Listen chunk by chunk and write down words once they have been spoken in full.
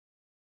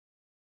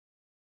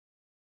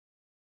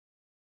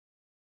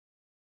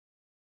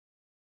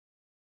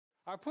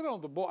I put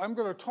on the board, I'm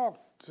going to talk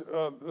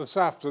this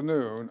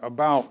afternoon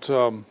about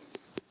an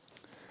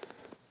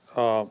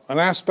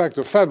aspect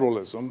of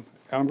federalism,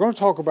 and I'm going to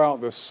talk about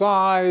the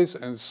size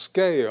and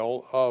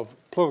scale of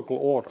political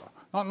order.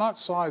 Not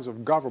size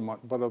of government,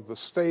 but of the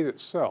state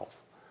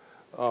itself.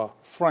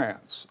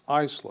 France,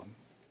 Iceland,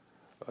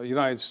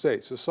 United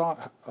States, the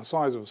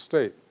size of a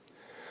state,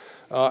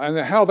 and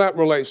how that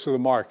relates to the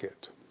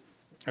market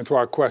and to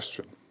our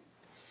question.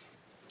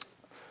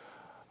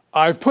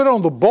 I've put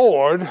on the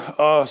board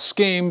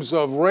schemes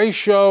of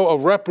ratio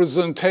of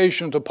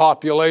representation to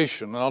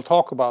population, and I'll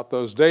talk about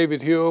those.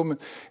 David Hume,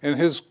 in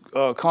his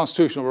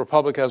Constitutional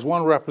Republic, has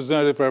one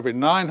representative for every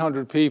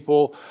 900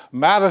 people.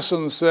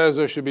 Madison says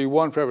there should be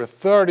one for every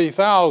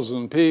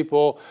 30,000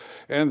 people.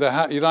 In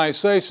the United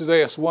States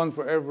today, it's one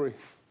for every,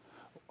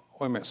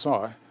 wait a minute,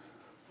 sorry.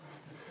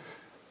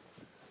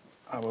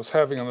 I was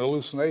having an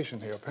hallucination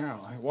here,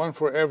 apparently. One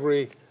for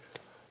every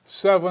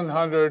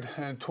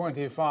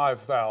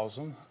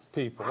 725,000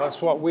 people.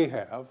 That's what we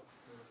have.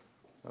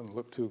 Doesn't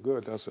look too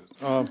good, does it?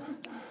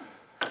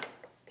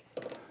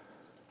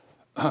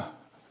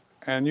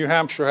 And New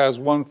Hampshire has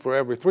one for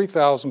every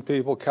 3,000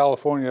 people.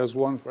 California has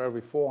one for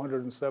every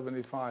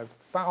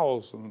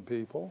 475,000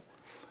 people.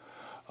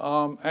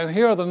 And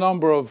here are the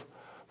number of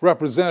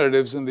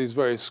representatives in these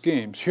various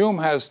schemes. Hume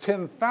has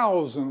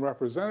 10,000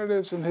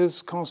 representatives in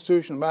his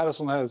Constitution.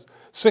 Madison has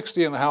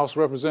 60 in the House of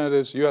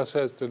Representatives. U.S.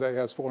 today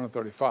has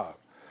 435.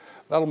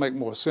 That'll make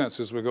more sense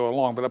as we go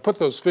along. But I put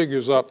those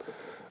figures up.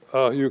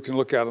 You can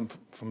look at them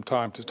from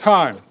time to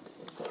time.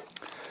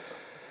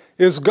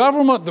 Is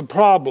government the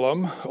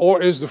problem,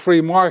 or is the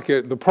free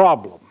market the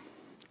problem?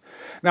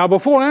 Now,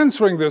 before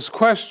answering this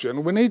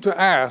question, we need to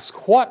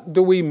ask, what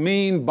do we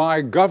mean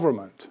by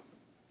government?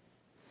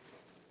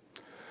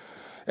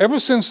 Ever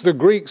since the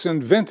Greeks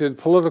invented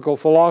political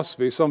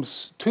philosophy some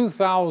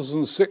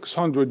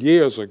 2,600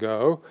 years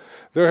ago,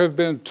 there have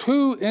been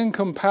two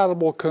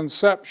incompatible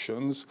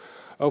conceptions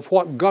of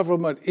what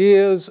government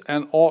is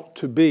and ought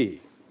to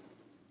be.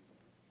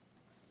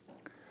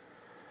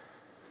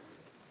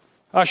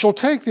 I shall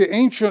take the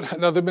ancient,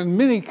 now there have been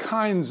many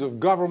kinds of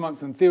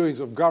governments and theories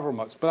of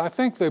governments, but I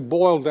think they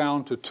boil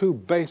down to two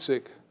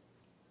basic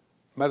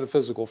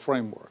metaphysical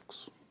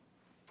frameworks.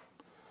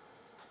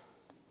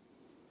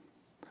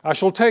 I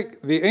shall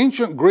take the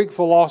ancient Greek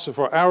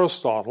philosopher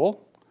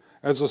Aristotle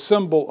as a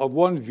symbol of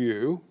one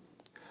view,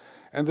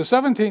 and the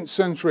 17th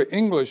century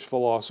English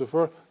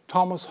philosopher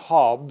Thomas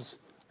Hobbes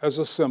as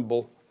a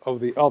symbol of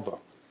the other.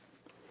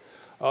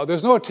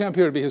 There's no attempt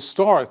here to be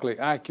historically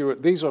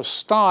accurate. These are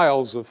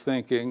styles of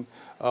thinking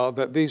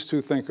that these two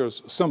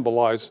thinkers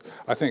symbolize,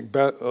 I think,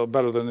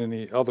 better than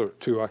any other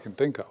two I can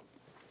think of.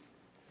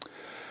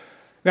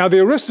 Now, the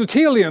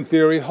Aristotelian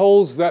theory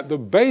holds that the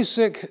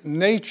basic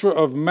nature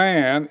of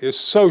man is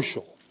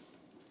social.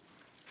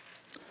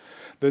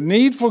 The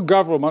need for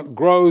government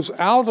grows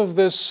out of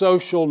this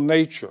social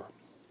nature.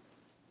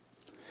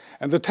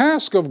 And the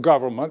task of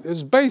government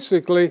is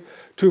basically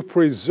to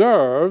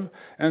preserve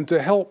and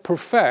to help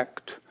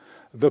perfect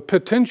the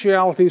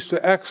potentialities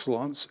to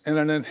excellence in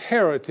an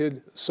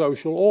inherited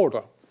social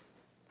order.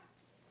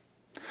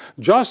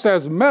 Just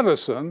as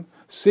medicine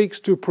seeks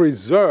to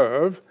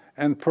preserve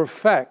and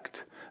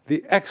perfect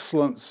the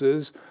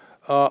excellences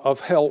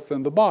of health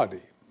in the body.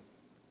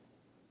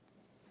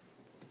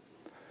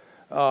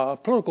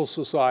 Political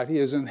society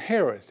is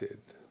inherited,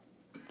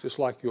 just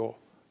like your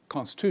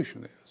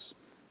Constitution is.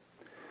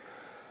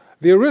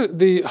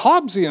 The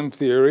Hobbesian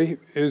theory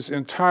is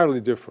entirely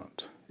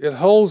different. It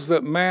holds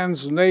that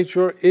man's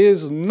nature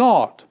is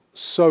not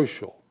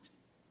social,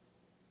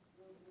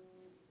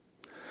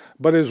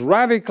 but is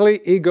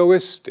radically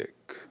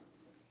egoistic.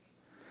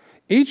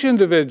 Each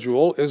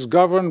individual is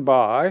governed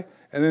by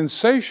an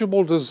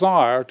insatiable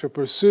desire to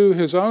pursue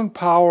his own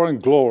power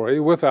and glory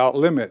without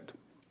limit.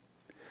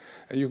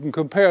 And you can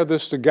compare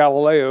this to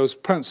Galileo's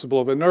principle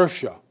of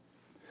inertia.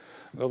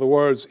 In other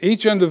words,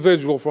 each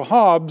individual for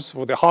Hobbes,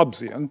 for the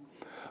Hobbesian,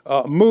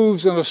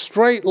 moves in a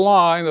straight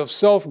line of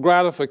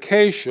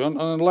self-gratification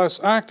unless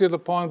acted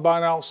upon by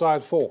an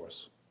outside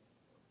force.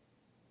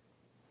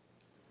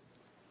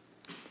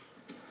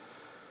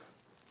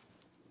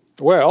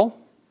 Well,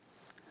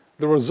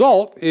 the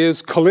result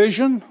is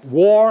collision,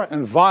 war,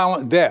 and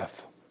violent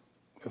death,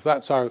 if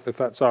that's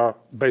our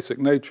basic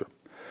nature.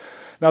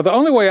 Now, the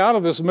only way out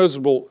of this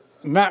miserable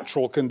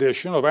natural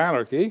condition of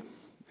anarchy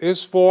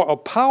is for a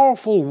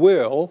powerful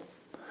will,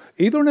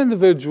 either an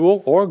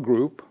individual or a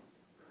group,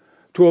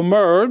 to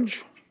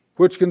emerge,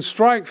 which can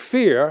strike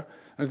fear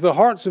into the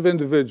hearts of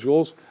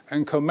individuals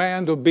and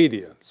command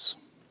obedience.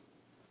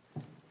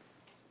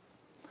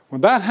 When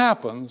that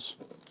happens,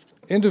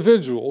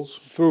 individuals,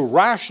 through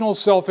rational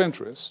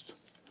self-interest,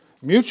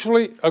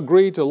 mutually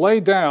agree to lay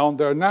down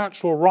their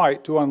natural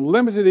right to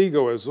unlimited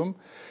egoism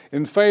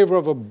in favor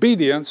of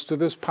obedience to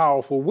this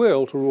powerful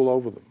will to rule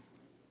over them.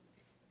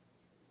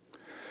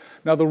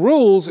 Now, the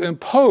rules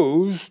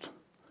imposed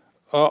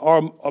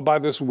by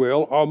this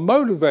will are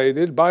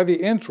motivated by the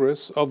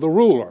interests of the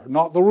ruler,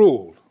 not the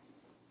ruled.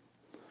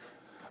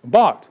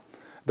 But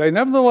they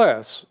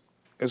nevertheless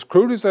as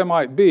crude as they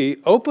might be,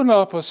 open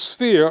up a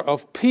sphere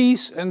of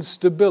peace and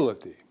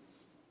stability,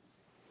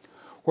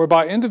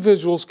 whereby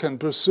individuals can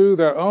pursue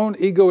their own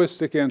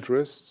egoistic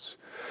interests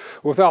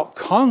without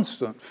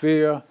constant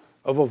fear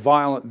of a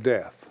violent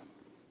death.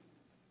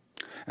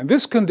 And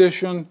this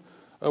condition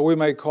we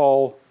may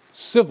call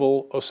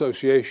civil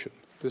association,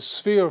 this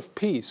sphere of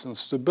peace and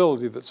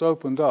stability that's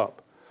opened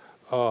up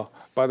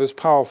by this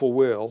powerful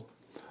will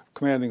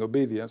commanding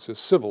obedience is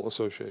civil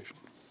association.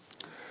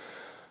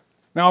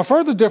 Now, a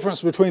further difference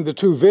between the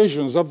two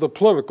visions of the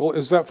political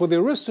is that for the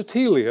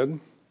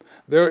Aristotelian,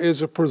 there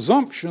is a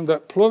presumption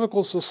that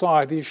political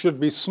society should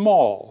be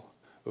small,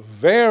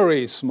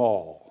 very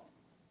small.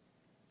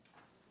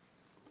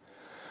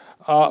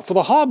 For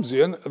the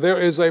Hobbesian,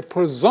 there is a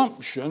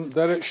presumption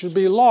that it should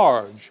be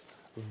large,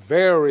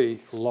 very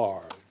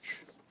large.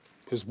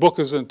 His book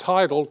is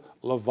entitled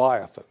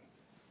Leviathan,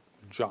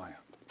 Giant.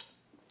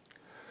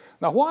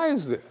 Now, why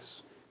is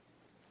this?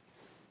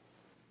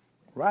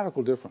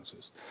 Radical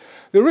differences.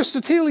 The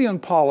Aristotelian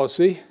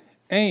policy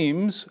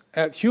aims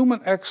at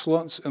human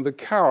excellence in the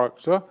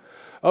character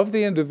of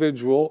the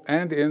individual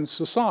and in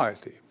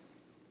society.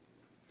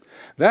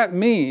 That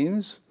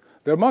means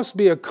there must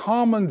be a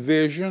common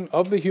vision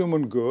of the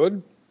human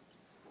good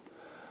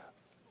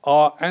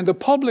and a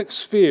public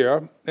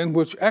sphere in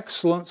which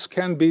excellence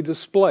can be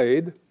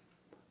displayed,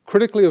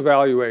 critically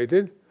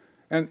evaluated,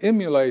 and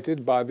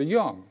emulated by the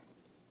young.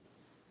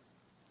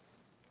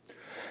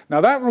 Now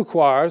that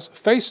requires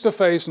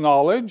face-to-face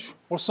knowledge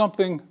or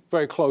something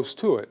very close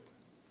to it,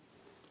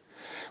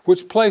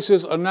 which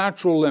places a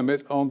natural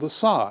limit on the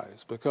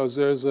size, because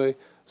there's a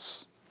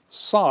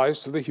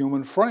size to the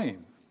human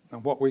frame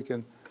and what we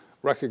can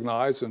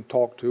recognize and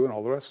talk to and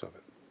all the rest of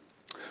it.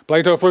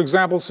 Plato, for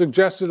example,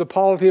 suggested a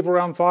polity of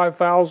around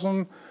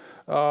 5,000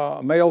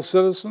 male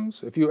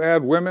citizens. If you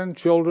add women,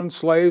 children,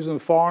 slaves,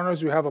 and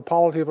foreigners, you have a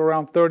polity of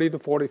around 30 to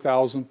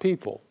 40,000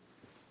 people.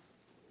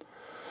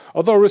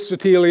 Other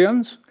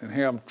Aristotelians, and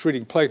here I'm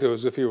treating Plato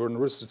as if he were an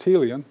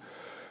Aristotelian,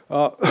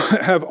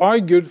 have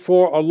argued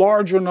for a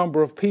larger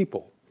number of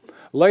people.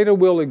 Later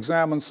we'll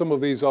examine some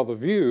of these other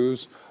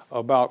views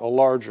about a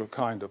larger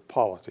kind of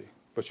polity.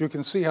 But you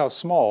can see how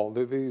small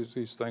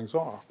these things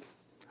are,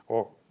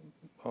 or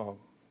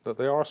that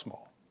they are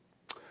small.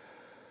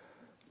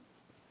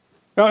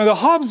 Now, in the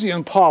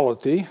Hobbesian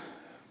polity,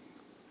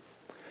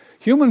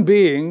 human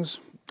beings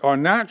are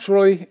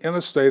naturally in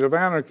a state of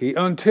anarchy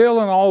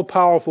until an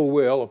all-powerful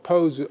will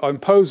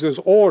imposes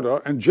order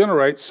and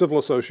generates civil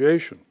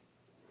association.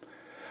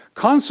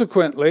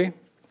 Consequently,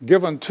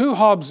 given two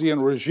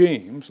Hobbesian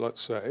regimes,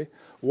 let's say,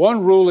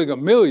 one ruling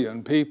 1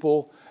 million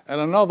people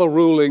and another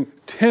ruling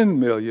 10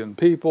 million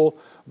people,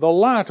 the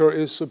latter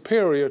is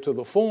superior to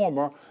the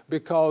former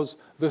because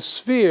the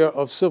sphere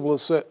of civil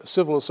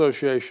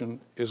association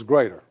is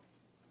greater.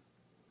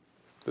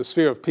 The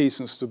sphere of peace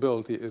and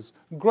stability is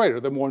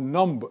greater.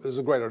 There's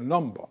a greater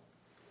number.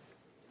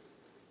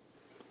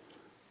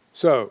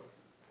 So,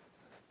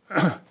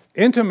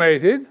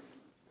 intimated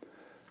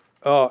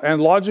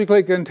and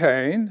logically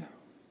contained.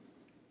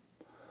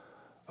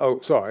 Oh,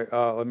 sorry.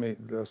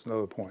 That's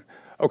another point.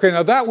 Okay,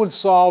 now that would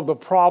solve the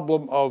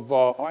problem of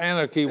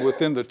anarchy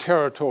within the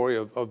territory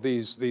of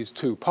these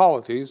two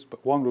polities,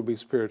 but one would be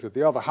superior to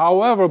the other.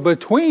 However,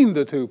 between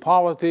the two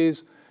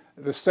polities,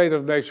 the state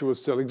of nature would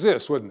still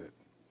exist, wouldn't it?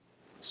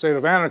 The state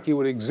of anarchy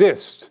would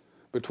exist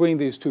between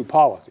these two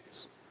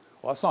polities.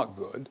 Well, that's not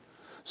good.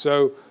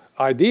 So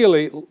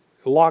ideally,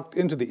 locked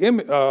into the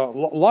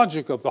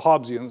logic of the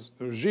Hobbesian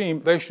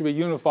regime, they should be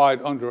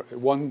unified under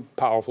one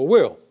powerful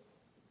will.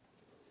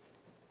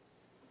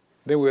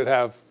 Then we would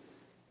have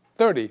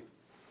 30.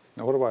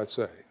 Now, what do I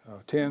say?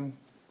 10.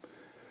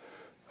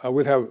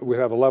 We'd have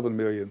 11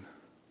 million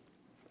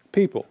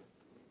people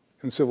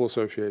in civil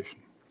association.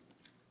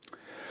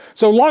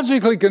 So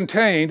logically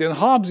contained in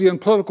Hobbesian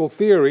political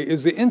theory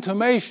is the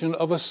intimation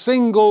of a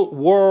single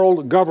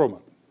world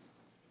government,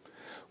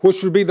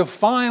 which would be the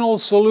final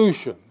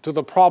solution to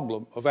the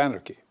problem of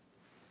anarchy.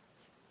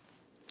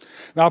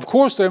 Now, of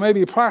course, there may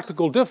be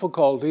practical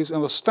difficulties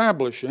in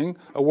establishing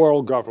a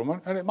world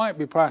government, and it might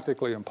be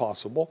practically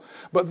impossible,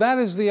 but that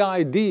is the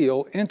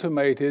ideal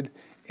intimated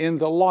in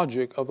the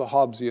logic of the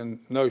Hobbesian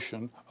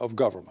notion of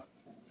government.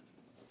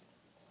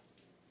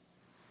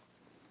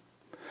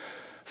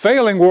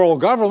 Failing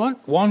world government,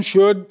 one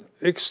should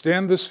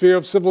extend the sphere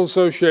of civil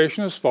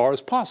association as far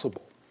as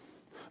possible.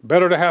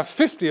 Better to have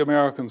 50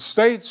 American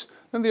states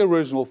than the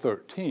original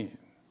 13.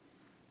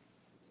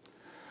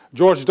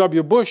 George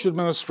W. Bush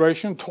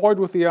administration toyed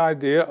with the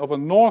idea of a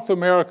North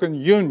American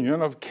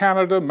Union of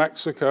Canada,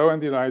 Mexico,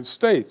 and the United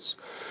States,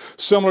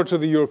 similar to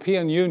the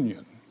European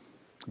Union.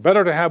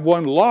 Better to have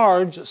one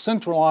large,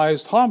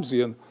 centralized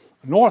Hobbesian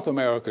North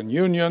American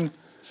Union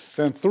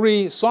than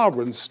 3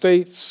 sovereign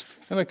states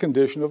in a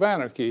condition of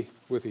anarchy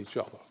with each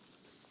other.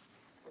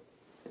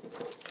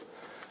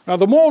 Now,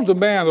 the moral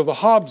demand of the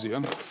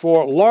Hobbesian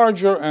for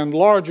larger and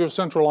larger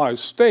centralized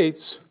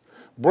states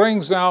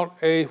brings out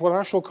what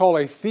I shall call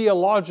a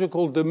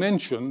theological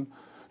dimension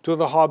to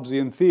the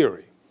Hobbesian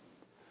theory.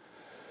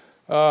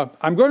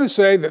 I'm going to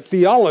say that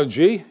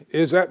theology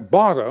is at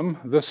bottom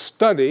the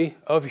study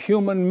of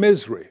human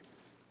misery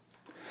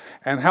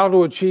and how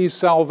to achieve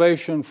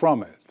salvation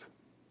from it.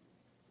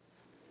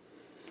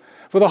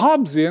 For the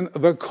Hobbesian,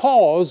 the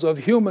cause of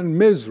human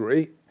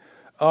misery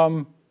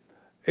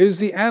is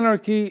the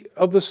anarchy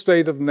of the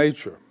state of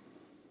nature.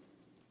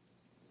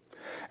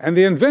 And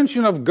the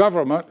invention of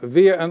government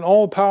via an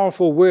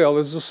all-powerful will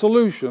is the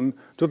solution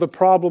to the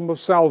problem of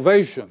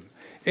salvation,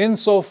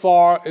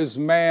 insofar as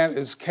man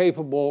is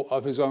capable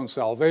of his own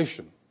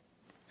salvation.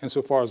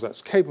 Insofar as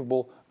that's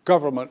capable,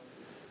 government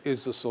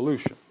is the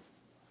solution.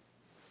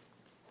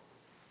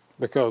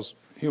 Because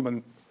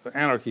human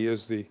anarchy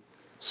is the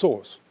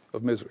source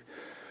of misery.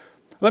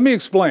 Let me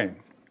explain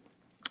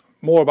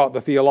more about the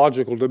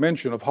theological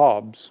dimension of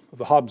Hobbes, of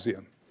the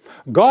Hobbesian.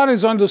 God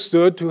is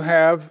understood to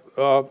have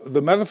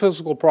the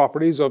metaphysical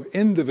properties of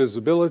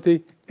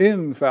indivisibility,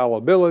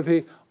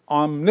 infallibility,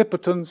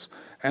 omnipotence,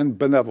 and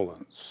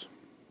benevolence.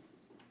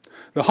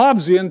 The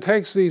Hobbesian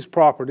takes these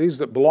properties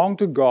that belong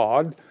to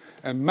God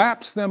and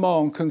maps them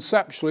on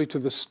conceptually to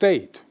the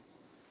state,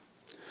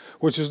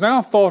 which is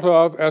now thought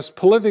of as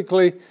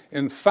politically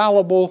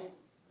infallible,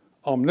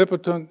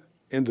 omnipotent,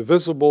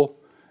 indivisible,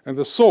 and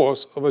the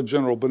source of a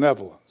general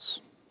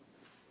benevolence.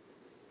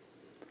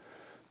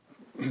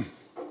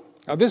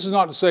 Now, this is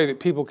not to say that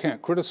people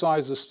can't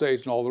criticize the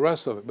state and all the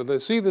rest of it, but they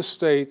see the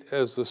state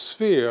as the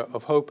sphere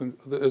of hope, and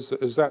as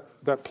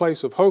that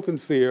place of hope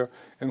and fear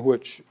to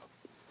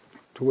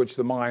which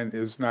the mind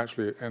is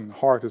naturally and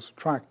heart is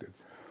attracted.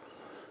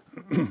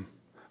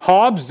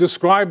 Hobbes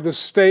described the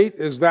state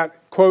as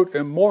that, quote,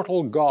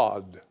 immortal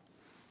God,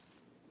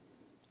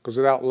 because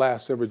it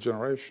outlasts every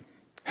generation.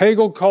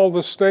 Hegel called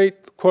the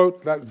state,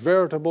 quote, that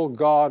veritable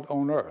God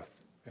on earth,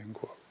 end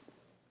quote.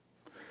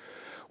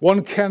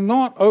 One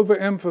cannot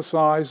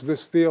overemphasize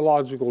this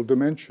theological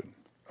dimension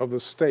of the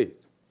state,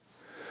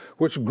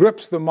 which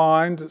grips the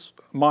minds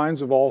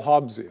of all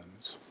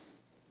Hobbesians.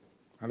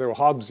 And there were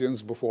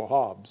Hobbesians before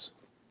Hobbes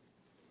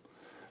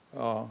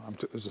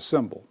as a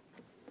symbol.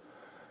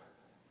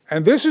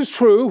 And this is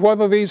true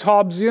whether these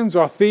Hobbesians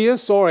are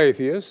theists or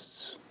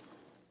atheists,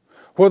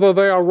 whether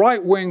they are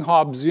right-wing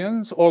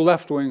Hobbesians or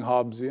left-wing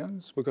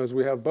Hobbesians, because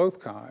we have both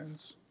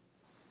kinds.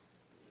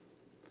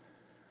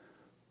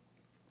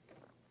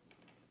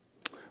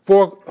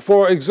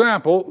 For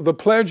example, the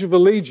Pledge of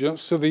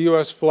Allegiance to the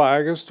U.S.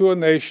 flag is to a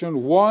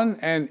nation one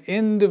and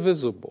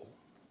indivisible.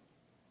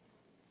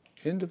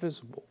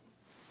 Indivisible.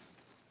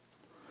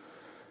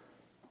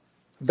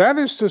 That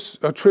is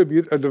to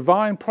attribute a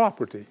divine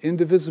property,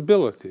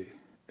 indivisibility,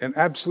 and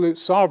absolute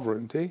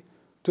sovereignty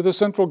to the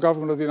central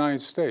government of the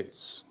United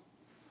States.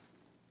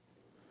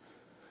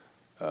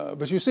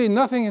 But you see,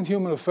 nothing in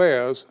human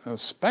affairs,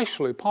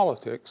 especially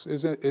politics,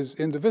 is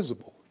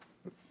indivisible.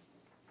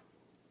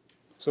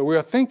 So we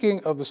are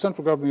thinking of the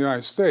central government of the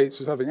United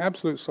States as having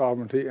absolute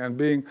sovereignty and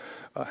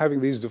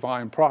having these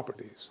divine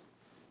properties.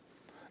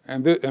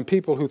 And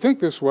people who think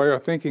this way are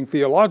thinking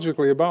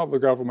theologically about the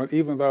government,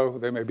 even though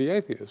they may be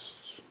atheists.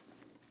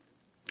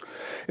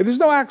 It is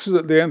no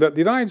accident, then, that the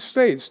United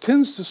States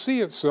tends to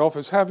see itself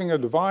as having a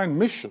divine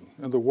mission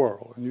in the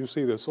world. And you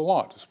see this a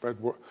lot,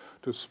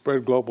 to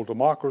spread global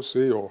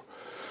democracy or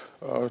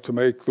to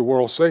make the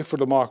world safe for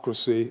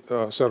democracy,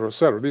 et cetera, et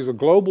cetera. These are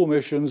global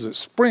missions that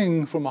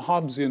spring from a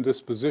Hobbesian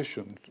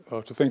disposition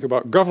to think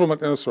about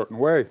government in a certain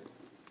way.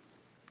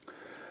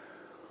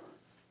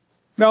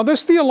 Now,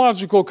 this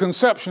theological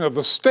conception of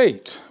the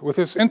state, with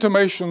its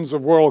intimations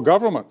of world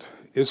government,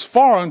 is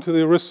foreign to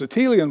the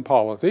Aristotelian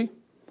polity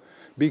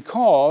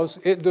because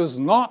it does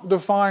not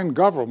define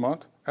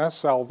government as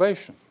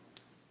salvation.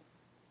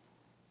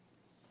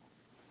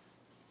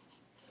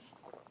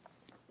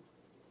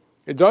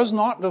 It does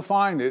not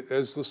define it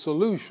as the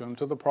solution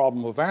to the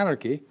problem of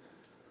anarchy,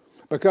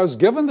 because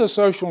given the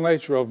social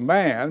nature of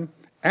man,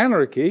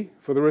 anarchy,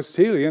 for the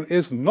Aristotelian,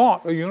 is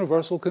not a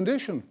universal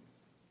condition.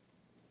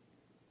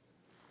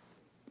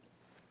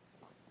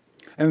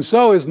 And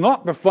so is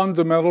not the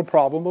fundamental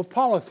problem of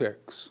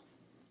politics.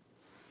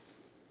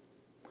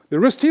 The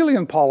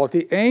Aristotelian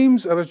polity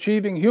aims at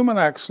achieving human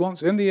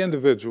excellence in the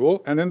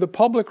individual and in the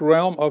public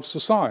realm of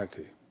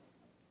society.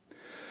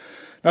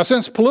 Now,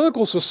 since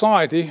political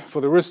society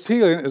for the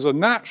Aristotelian is a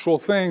natural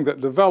thing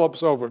that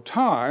develops over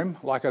time,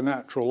 like a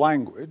natural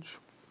language,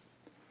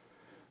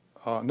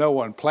 no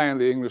one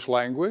planned the English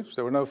language.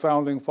 There were no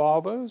founding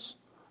fathers.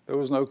 There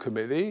was no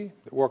committee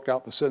that worked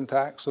out the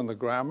syntax and the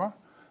grammar.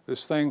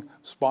 This thing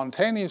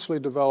spontaneously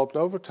developed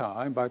over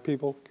time by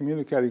people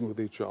communicating with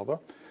each other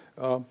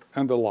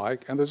and the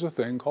like, and there's a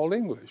thing called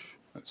English.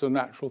 It's a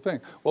natural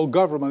thing. Well,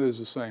 government is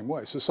the same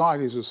way.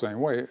 Society is the same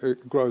way.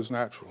 It grows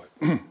naturally.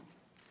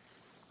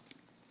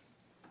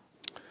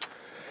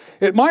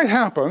 It might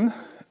happen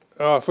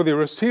for the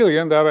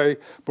Aristotelian that a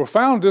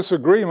profound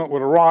disagreement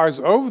would arise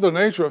over the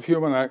nature of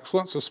human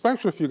excellence,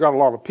 especially if you've got a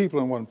lot of people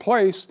in one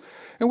place,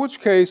 in which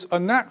case a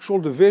natural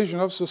division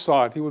of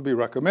society would be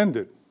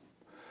recommended.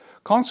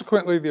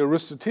 Consequently, the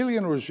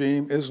Aristotelian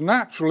regime is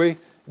naturally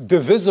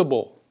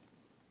divisible.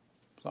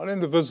 It's not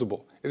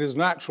indivisible. It is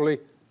naturally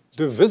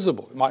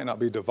divisible. It might not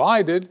be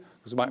divided,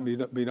 because there might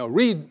be no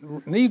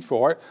need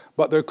for it,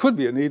 but there could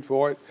be a need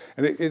for it,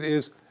 and it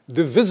is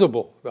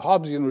divisible. The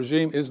Hobbesian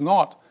regime is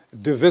not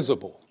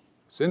divisible.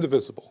 It's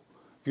indivisible.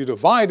 If you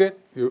divide it,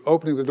 you're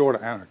opening the door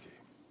to anarchy.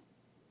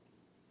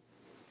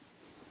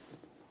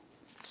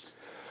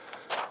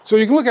 So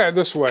you can look at it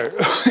this way.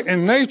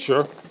 In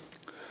nature,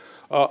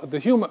 the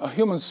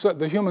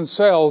human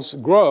cells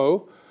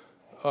grow,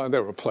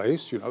 they're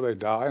replaced, they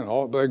die and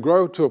all, but they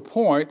grow to a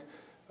point,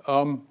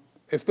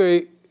 if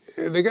they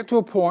get to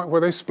a point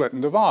where they split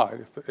and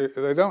divide.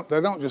 They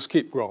don't just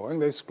keep growing,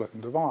 they split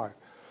and divide.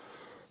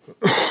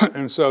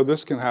 And so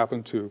this can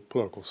happen to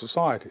political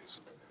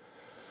societies.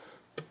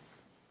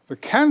 The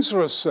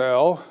cancerous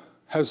cell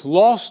has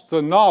lost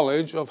the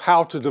knowledge of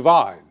how to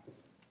divide.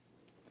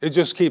 It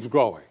just keeps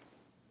growing.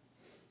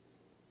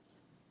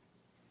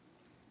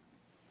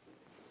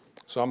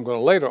 So I'm going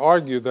to later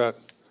argue that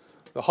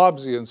the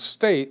Hobbesian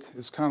state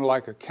is kind of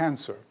like a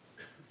cancer.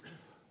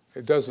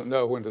 It doesn't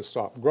know when to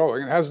stop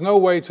growing. It has no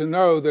way to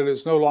know that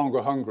it's no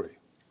longer hungry.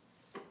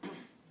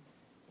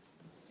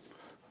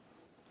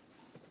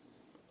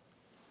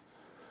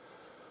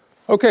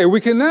 Okay,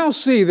 we can now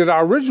see that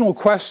our original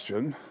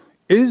question,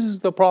 is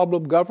the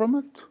problem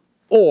government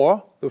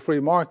or the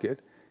free market,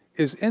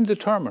 is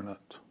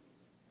indeterminate.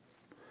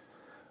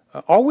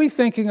 Are we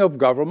thinking of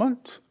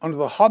government under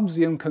the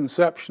Hobbesian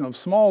conception of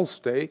small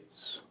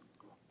states,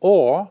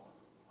 or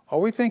are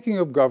we thinking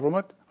of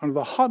government under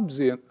the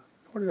Hobbesian,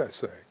 what did I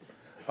say?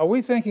 Are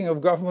we thinking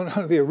of government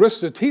under the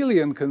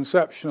Aristotelian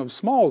conception of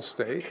small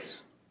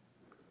states,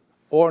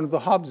 or under the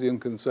Hobbesian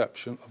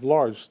conception of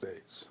large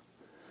states?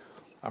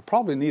 I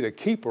probably need a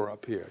keeper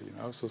up here,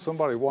 so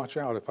somebody watch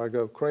out if I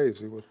go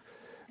crazy, would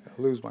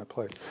lose my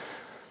place.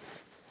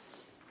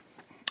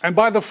 And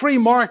by the free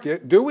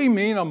market, do we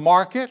mean a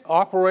market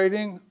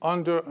operating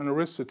under an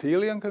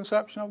Aristotelian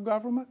conception of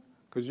government?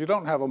 Because you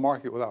don't have a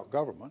market without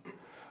government.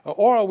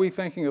 Or are we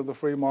thinking of the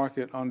free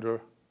market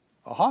under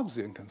a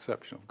Hobbesian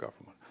conception of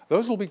government?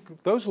 Those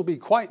will be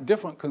quite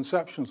different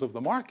conceptions of the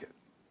market,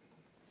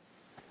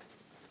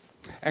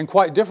 and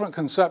quite different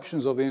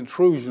conceptions of the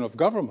intrusion of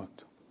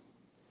government,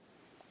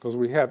 because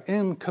we have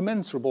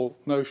incommensurable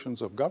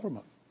notions of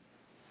government.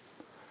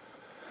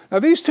 Now,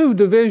 these two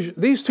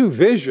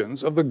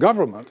visions of the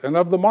government and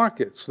of the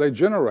markets they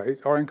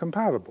generate are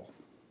incompatible.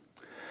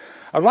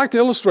 I'd like to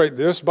illustrate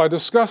this by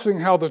discussing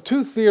how the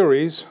two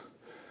theories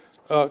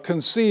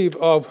conceive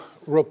of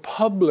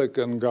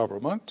republican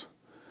government.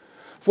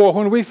 For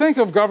when we think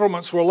of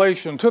government's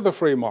relation to the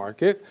free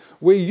market,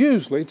 we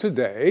usually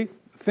today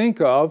think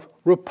of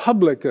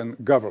republican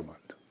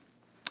government.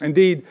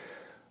 Indeed,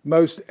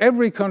 most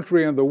every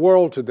country in the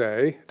world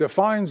today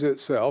defines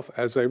itself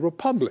as a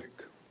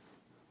republic,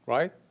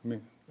 right? I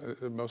mean,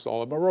 most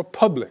all of them are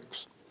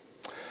republics.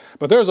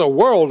 But there's a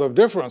world of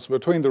difference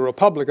between the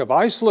Republic of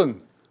Iceland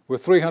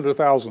with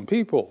 300,000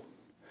 people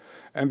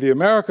and the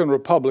American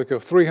Republic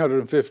of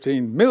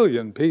 315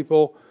 million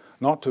people,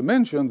 not to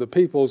mention the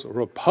People's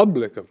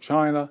Republic of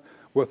China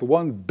with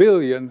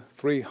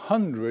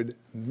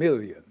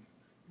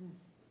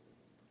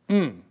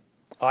 1,300,000,000.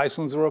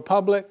 Iceland's a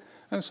republic,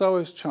 and so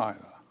is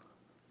China.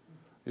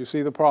 You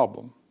see the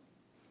problem?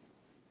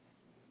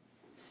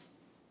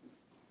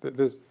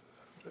 This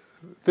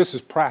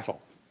is prattle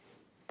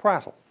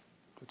to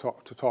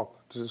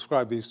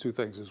describe these two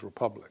things as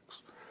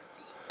republics.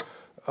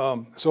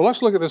 So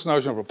let's look at this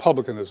notion of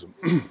republicanism.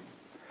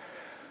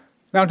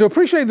 Now, to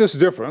appreciate this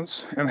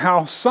difference and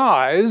how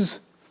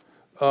size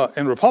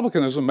in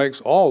republicanism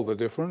makes all the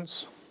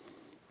difference,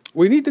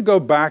 we need to go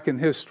back in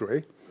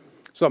history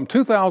some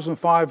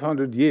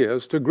 2,500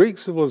 years to Greek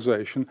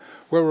civilization,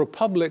 where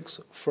republics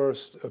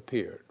first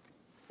appeared.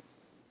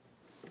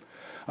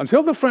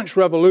 Until the French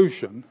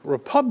Revolution,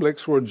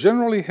 republics were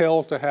generally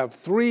held to have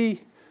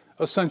three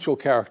essential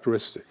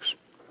characteristics.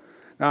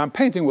 Now, I'm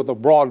painting with a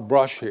broad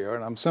brush here,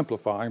 and I'm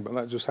simplifying, but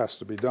that just has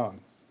to be done.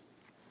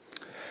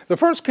 The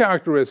first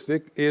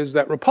characteristic is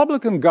that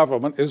republican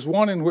government is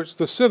one in which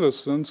the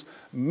citizens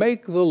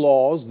make the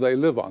laws they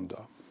live under.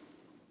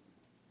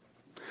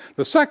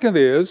 The second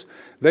is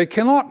they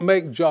cannot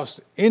make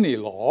just any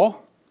law.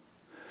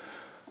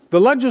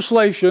 The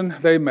legislation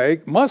they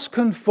make must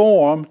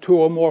conform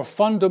to a more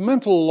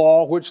fundamental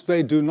law which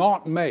they do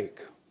not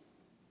make,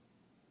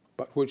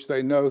 but which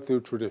they know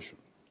through tradition.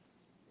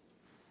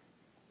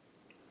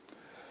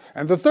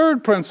 And the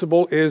third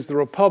principle is the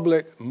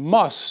republic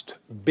must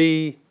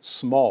be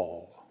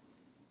small.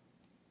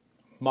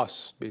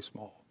 Must be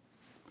small.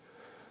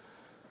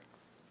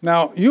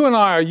 Now, you and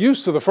I are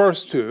used to the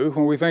first two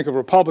when we think of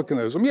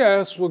republicanism.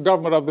 Yes, we're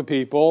government of the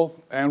people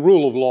and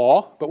rule of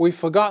law, but we've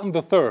forgotten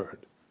the third.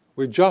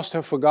 We just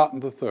have forgotten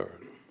the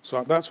third.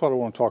 So that's what I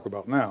want to talk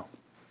about now.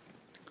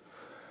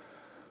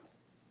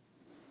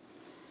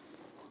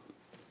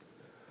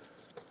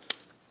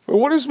 Well,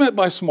 what is meant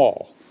by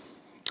small?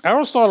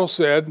 Aristotle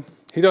said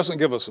he doesn't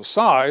give us a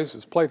size,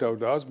 as Plato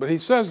does, but he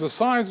says the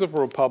size of a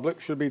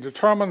republic should be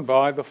determined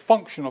by the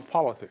function of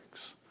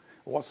politics.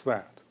 What's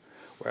that?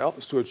 Well,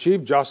 it's to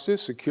achieve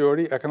justice,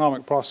 security,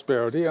 economic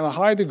prosperity, and a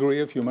high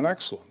degree of human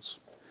excellence.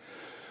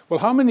 Well,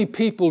 how many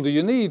people do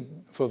you need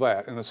for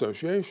that in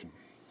association?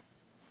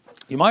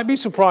 You might be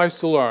surprised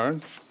to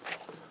learn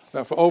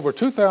that for over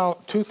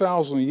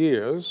 2,000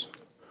 years,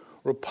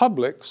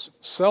 republics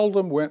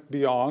seldom went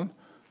beyond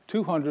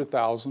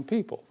 200,000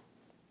 people.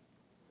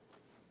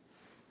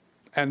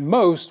 And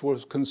most were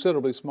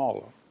considerably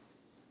smaller.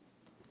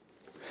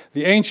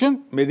 The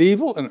ancient,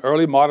 medieval, and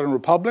early modern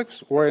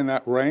republics were in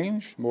that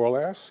range, more or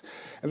less,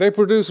 and they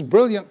produced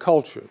brilliant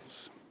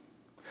cultures.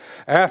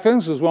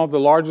 Athens is one of the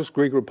largest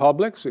Greek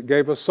republics. It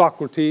gave us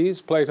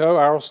Socrates, Plato,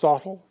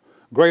 Aristotle,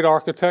 great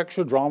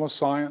architecture, drama,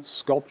 science,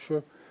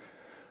 sculpture.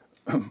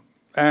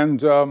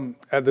 And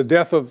at the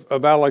death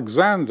of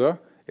Alexander,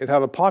 it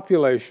had a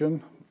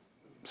population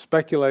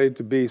speculated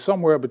to be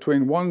somewhere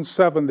between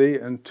 170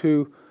 and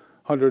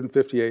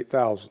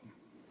 258,000,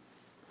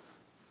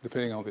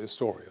 depending on the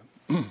historian.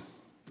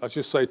 Let's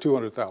just say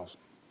 200,000.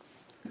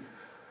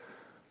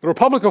 The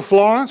Republic of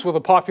Florence, with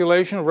a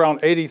population of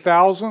around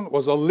 80,000,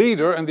 was a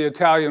leader in the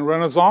Italian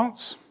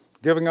Renaissance,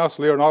 giving us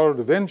Leonardo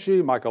da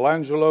Vinci,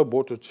 Michelangelo,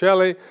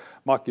 Botticelli,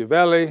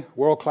 Machiavelli,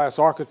 world-class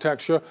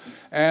architecture,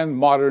 and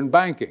modern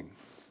banking.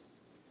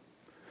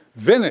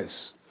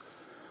 Venice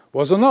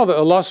was another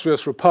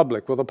illustrious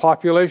republic with a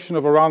population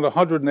of around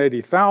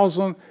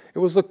 180,000. It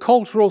was the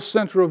cultural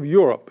center of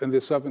Europe in the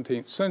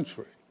 17th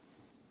century.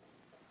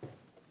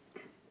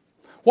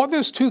 What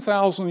this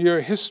 2,000-year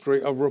history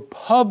of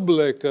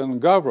republican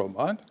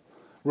government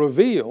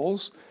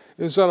reveals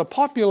is that a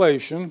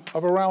population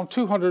of around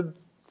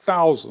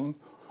 200,000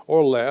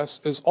 or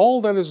less is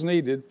all that is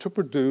needed to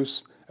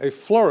produce a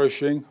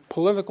flourishing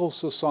political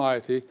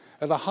society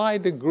at a high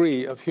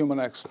degree of human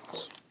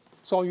excellence.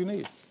 That's all you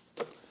need.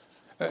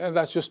 And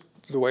that's just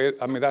the way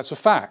that's a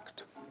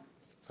fact.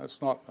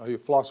 That's not a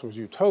philosopher's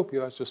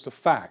utopia, that's just a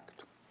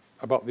fact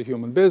about the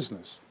human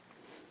business.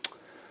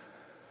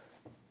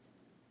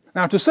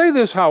 Now, to say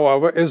this,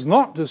 however, is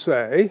not to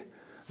say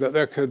that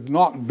there could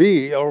not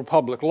be a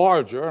republic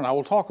larger, and I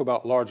will talk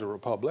about larger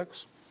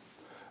republics,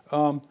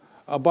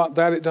 but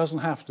that it doesn't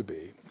have to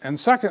be. And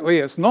secondly,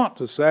 it's not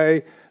to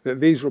say that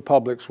these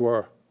republics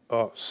were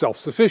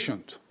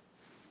self-sufficient.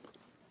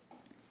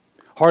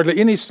 Hardly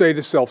any state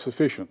is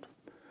self-sufficient.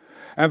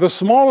 And the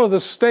smaller the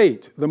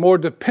state, the more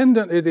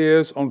dependent it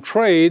is on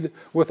trade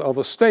with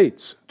other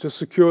states to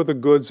secure the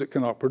goods it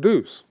cannot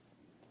produce.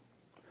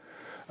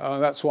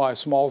 That's why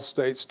small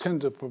states tend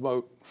to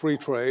promote free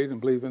trade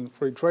and believe in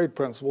free trade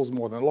principles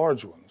more than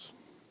large ones.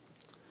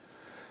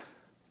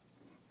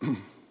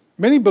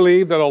 Many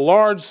believe that a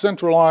large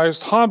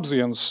centralized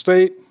Hobbesian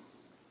state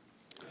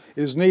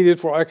is needed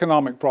for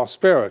economic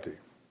prosperity.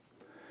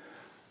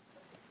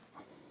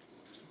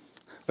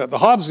 That the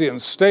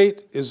Hobbesian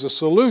state is the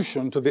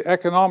solution to the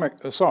economic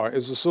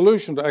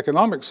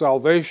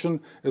salvation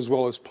as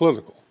well as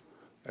political.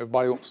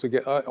 Everybody wants to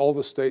get, all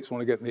the states want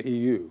to get in the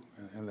EU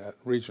in that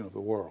region of the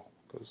world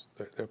because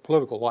their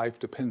political life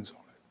depends on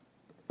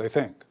it, they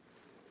think.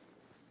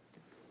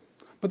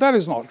 But that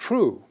is not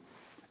true.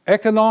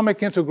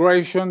 Economic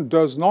integration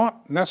does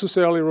not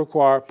necessarily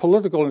require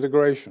political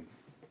integration.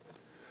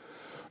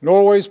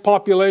 Norway's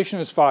population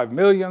is 5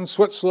 million,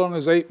 Switzerland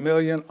is 8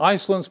 million,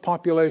 Iceland's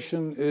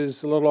population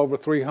is a little over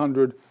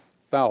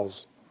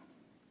 300,000.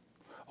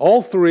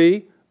 All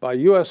three, by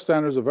US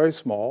standards, are very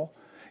small,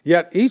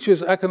 yet each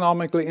is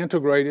economically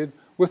integrated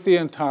with the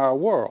entire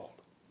world.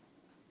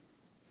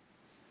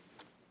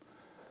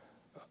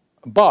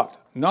 But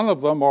none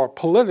of them are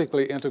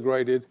politically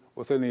integrated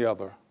with any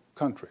other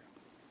country.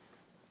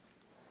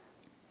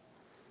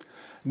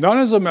 None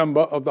is a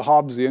member of the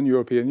Hobbesian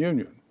European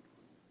Union.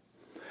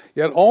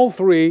 Yet all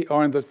three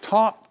are in the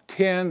top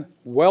 10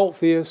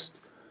 wealthiest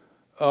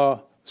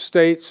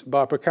states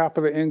by per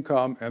capita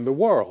income in the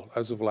world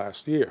as of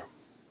last year.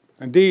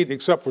 Indeed,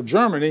 except for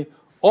Germany,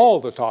 all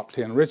the top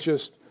 10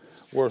 richest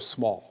were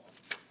small.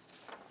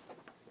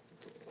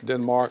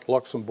 Denmark,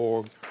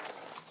 Luxembourg,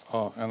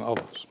 and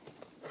others.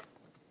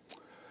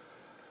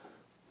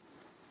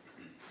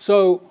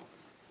 So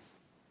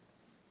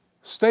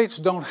states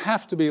don't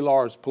have to be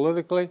large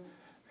politically,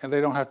 and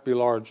they don't have to be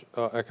large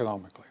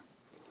economically.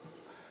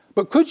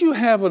 But could you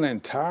have an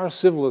entire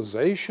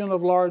civilization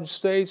of large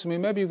states? I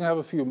mean, maybe you can have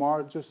a few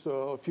just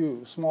a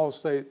few small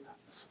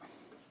states,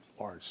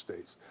 large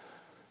states.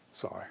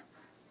 Sorry,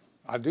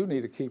 I do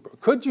need a keeper.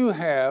 Could you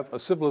have a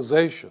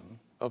civilization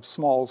of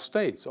small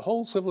states, a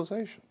whole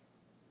civilization,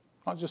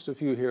 not just a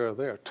few here or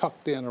there,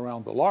 tucked in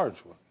around the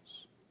large ones?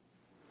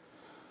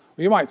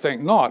 Well, you might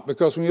think not,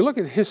 because when you look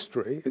at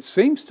history, it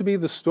seems to be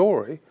the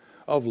story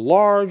of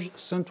large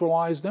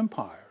centralized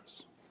empires.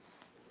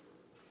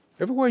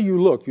 Everywhere you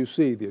look, you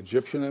see the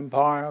Egyptian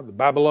Empire, the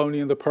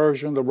Babylonian, the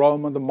Persian, the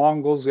Roman, the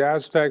Mongols, the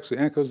Aztecs,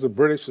 the Incas, the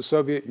British, the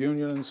Soviet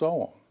Union, and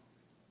so on.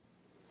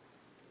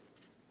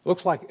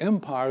 Looks like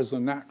empire is the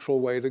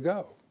natural way to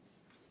go.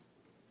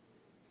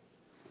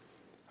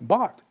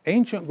 But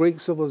ancient Greek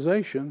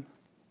civilization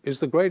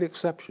is the great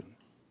exception.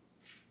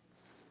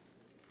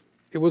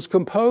 It was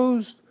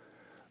composed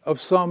of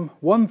some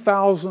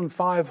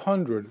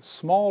 1,500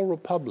 small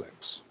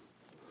republics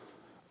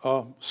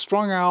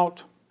strung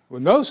out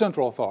with no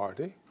central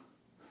authority,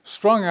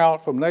 strung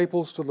out from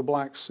Naples to the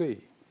Black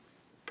Sea.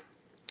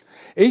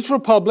 Each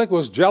republic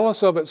was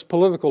jealous of its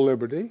political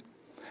liberty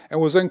and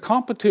was in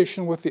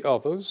competition with the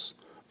others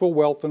for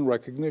wealth and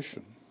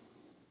recognition.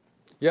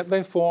 Yet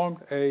they formed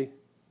a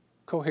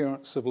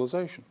coherent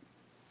civilization.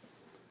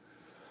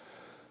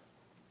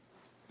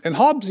 In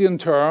Hobbesian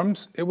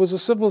terms, it was a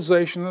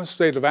civilization in a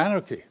state of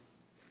anarchy.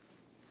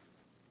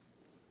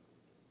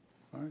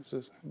 Right?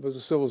 It was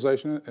a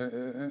civilization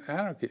in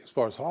anarchy as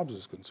far as Hobbes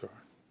is concerned,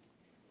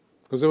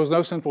 because there was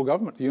no central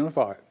government to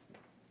unify it.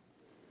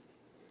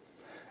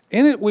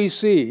 In it we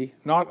see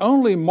not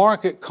only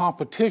market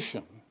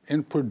competition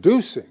in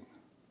producing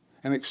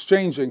and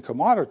exchanging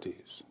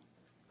commodities,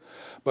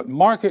 but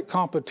market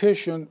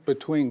competition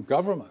between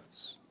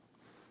governments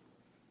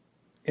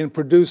in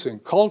producing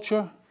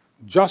culture,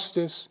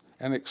 justice,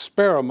 and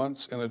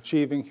experiments in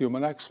achieving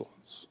human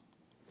excellence.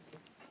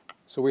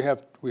 So we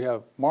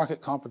have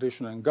market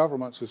competition in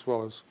governments as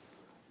well as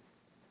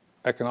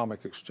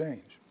economic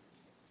exchange.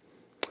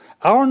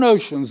 Our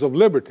notions of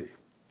liberty,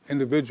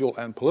 individual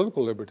and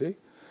political liberty,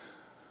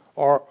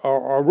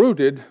 are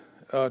rooted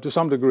to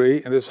some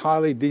degree in this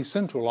highly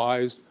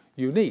decentralized,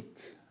 unique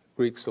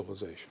Greek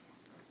civilization.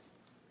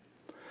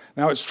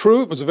 Now it's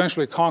true it was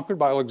eventually conquered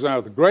by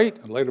Alexander the Great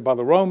and later by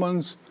the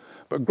Romans,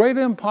 but great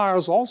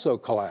empires also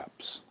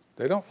collapse.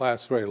 They don't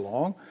last very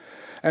long.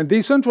 And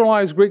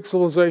decentralized Greek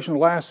civilization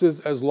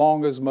lasted as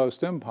long as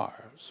most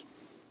empires.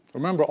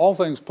 Remember, all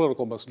things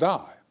political must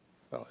die.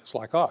 It's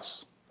like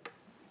us.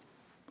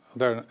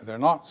 They're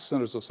not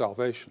centers of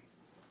salvation.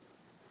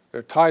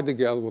 They're tied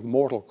together with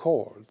mortal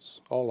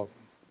cords, all of them,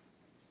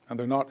 and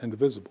they're not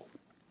indivisible.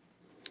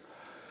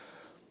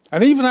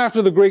 And even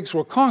after the Greeks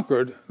were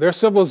conquered, their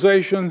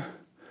civilization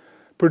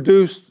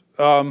produced,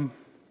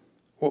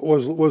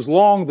 was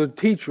long the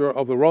teacher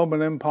of the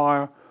Roman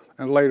Empire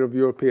and later of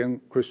European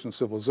Christian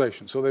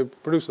civilization. So they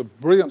produced a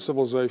brilliant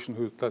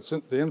civilization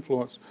the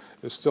influence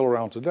is still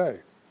around today.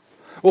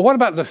 Well, what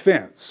about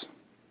defense?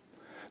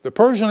 The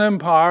Persian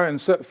Empire in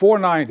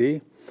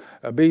 490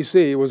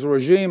 BC was a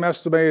regime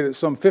estimated at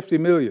some 50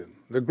 million.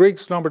 The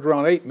Greeks numbered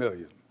around 8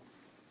 million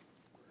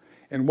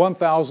in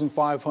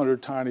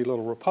 1,500 tiny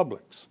little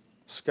republics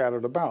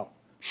scattered about.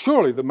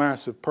 Surely the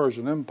massive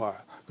Persian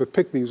Empire could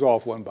pick these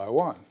off one by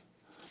one,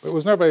 but it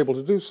was never able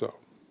to do so.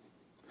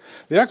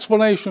 The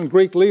explanation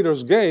Greek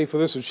leaders gave for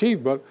this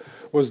achievement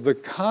was the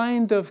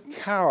kind of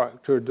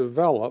character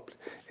developed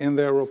in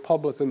their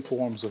republican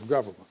forms of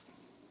government.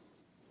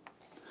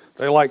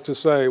 They like to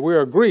say, we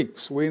are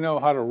Greeks, we know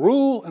how to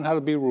rule and how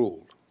to be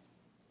ruled.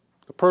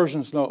 The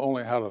Persians know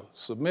only how to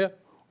submit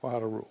or how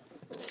to rule.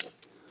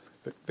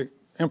 The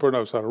emperor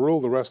knows how to rule,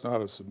 the rest know how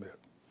to submit.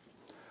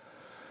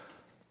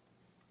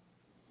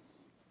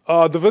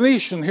 The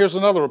Venetian, here's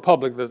another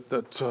republic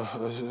that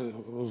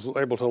was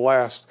able to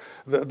last.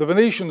 The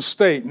Venetian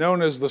state,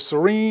 known as the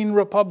Serene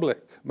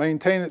Republic,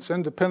 maintained its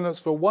independence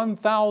for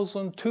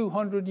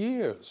 1,200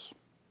 years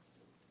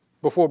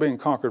before being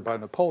conquered by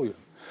Napoleon.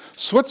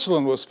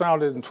 Switzerland was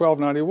founded in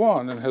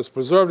 1291 and has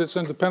preserved its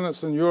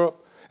independence in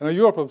Europe, in a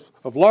Europe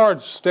of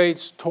large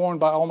states torn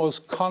by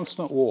almost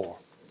constant war.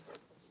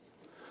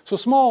 So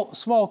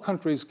small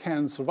countries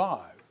can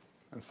survive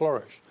and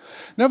flourish.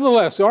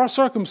 Nevertheless, there are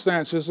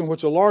circumstances in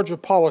which a larger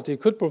polity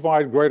could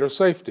provide greater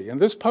safety, and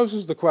this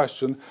poses the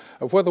question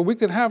of whether we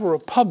could have a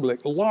republic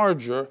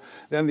larger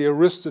than the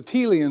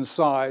Aristotelian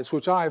size,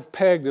 which I've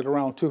pegged at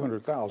around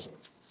 200,000.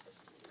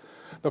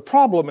 The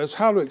problem is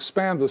how to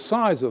expand the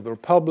size of the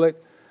republic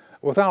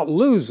without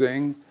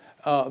losing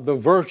the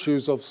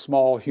virtues of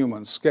small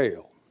human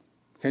scale.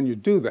 Can you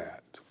do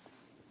that?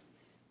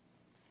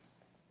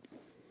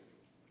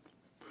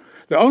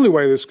 The only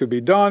way this could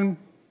be done,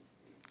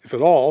 if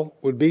at all,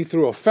 would be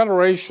through a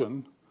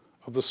federation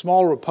of the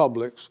small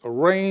republics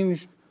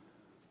arranged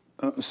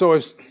so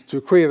as to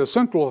create a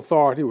central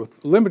authority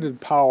with limited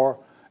power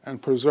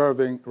and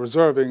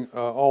reserving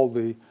all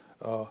the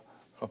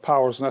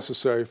powers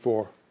necessary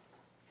for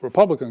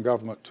republican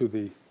government to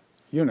the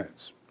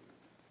units.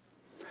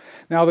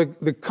 Now,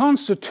 the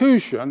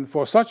constitution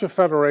for such a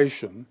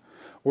federation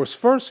was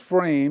first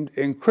framed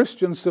in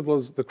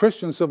the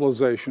Christian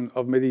civilization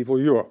of medieval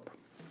Europe.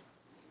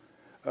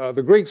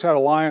 The Greeks had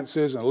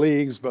alliances and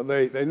leagues, but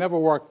they never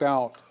worked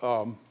out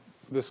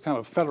this kind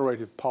of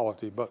federative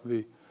polity, but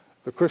the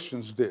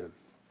Christians did.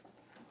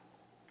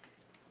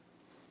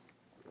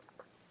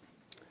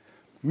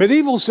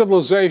 Medieval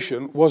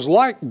civilization was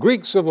like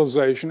Greek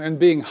civilization in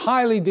being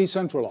highly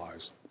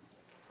decentralized.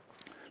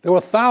 There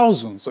were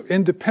thousands of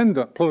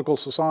independent political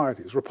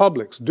societies,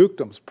 republics,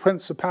 dukedoms,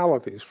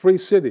 principalities, free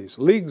cities,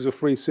 leagues of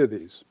free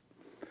cities.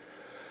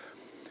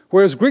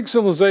 Whereas Greek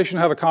civilization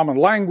had a common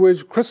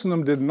language,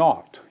 Christendom did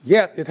not.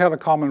 Yet it had a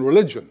common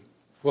religion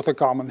with a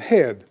common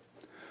head,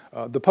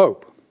 the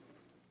Pope.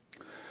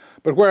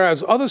 But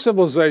whereas other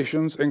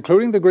civilizations,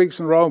 including the Greeks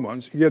and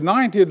Romans,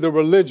 united the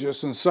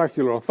religious and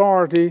secular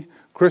authority,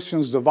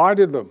 Christians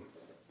divided them.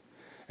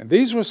 In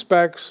these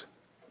respects,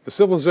 the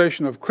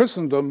civilization of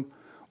Christendom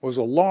was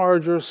a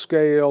larger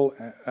scale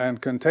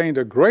and contained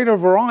a greater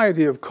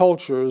variety of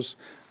cultures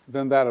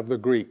than that of the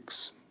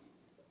Greeks.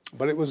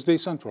 But it was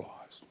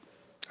decentralized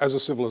as a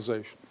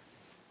civilization.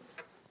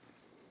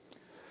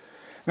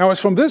 Now,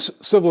 it's from this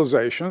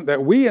civilization that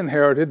we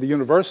inherited the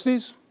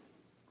universities.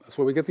 That's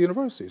where we get the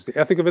universities. The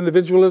ethic of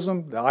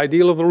individualism, the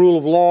ideal of the rule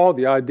of law,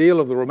 the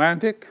ideal of the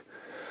romantic,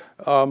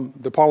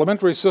 the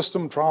parliamentary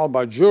system, trial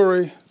by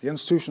jury, the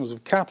institutions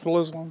of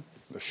capitalism,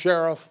 the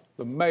sheriff,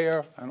 the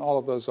mayor, and all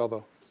of those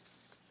other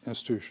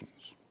institutions.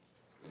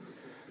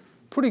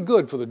 Pretty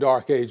good for the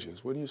Dark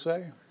Ages, wouldn't you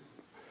say?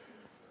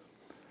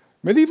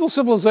 Medieval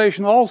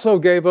civilization also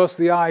gave us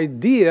the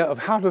idea of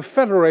how to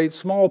federate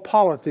small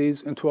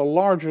polities into a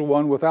larger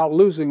one without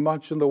losing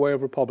much in the way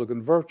of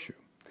republican virtue.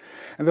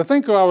 And the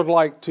thinker I would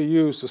like to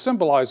use to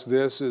symbolize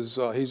this is,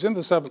 he's in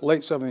the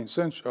late 17th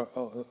century,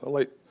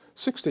 late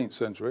 16th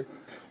century,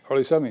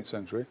 early 17th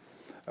century,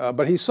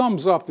 but he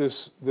sums up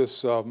this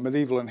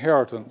medieval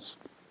inheritance,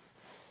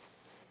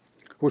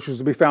 which was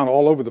to be found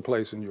all over the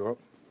place in Europe.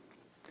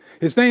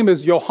 His name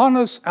is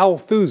Johannes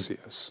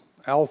Althusius,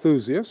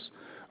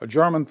 a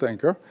German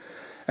thinker,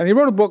 and he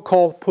wrote a book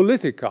called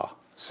Politica,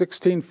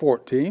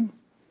 1614.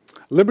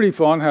 Liberty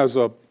Fund has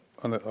an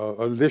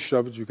edition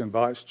of it you can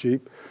buy, it's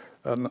cheap,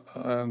 and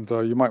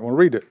you might want to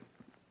read it.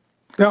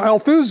 Now,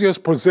 Althusius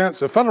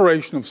presents a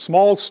federation of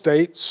small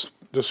states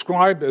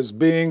described as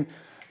being,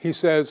 he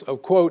says,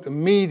 of, quote,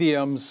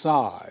 medium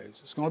size.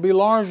 It's going to be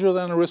larger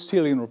than an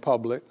Aristotelian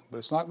republic, but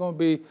it's not going to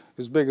be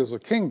as big as a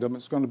kingdom.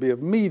 It's going to be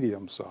of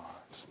medium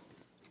size.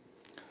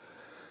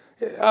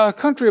 A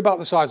country about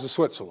the size of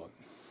Switzerland,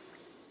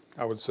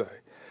 I would say.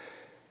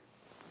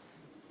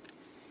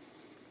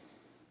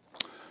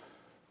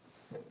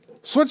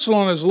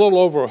 Switzerland is a little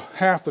over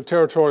half the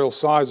territorial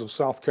size of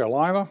South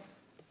Carolina.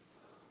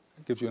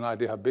 It gives you an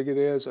idea how big it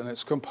is, and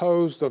it's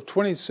composed of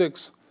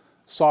 26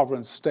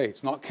 sovereign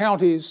states, not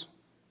counties.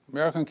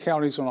 American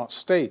counties are not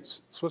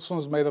states.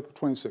 Switzerland is made up of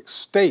 26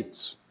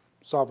 states,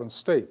 sovereign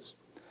states.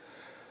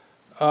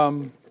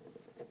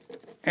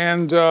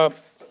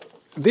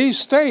 These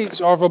states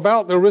are of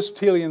about the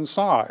Aristotelian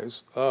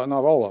size, not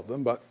all of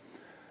them, but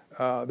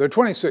there are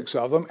 26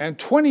 of them, and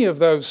 20 of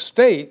those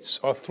states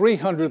are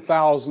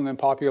 300,000 in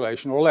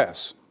population or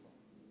less.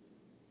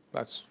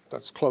 That's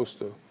close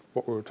to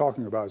what we were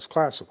talking about as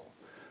classical.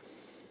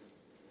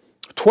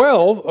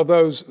 12 of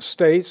those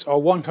states are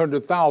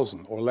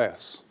 100,000 or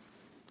less,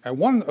 and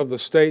one of the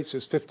states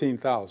is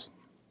 15,000,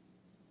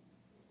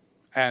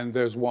 and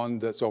there's one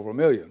that's over 1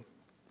 million.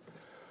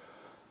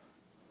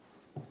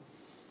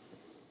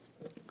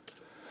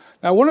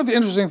 Now, one of the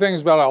interesting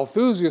things about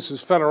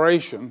Althusius'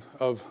 federation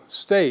of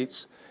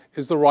states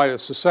is the right of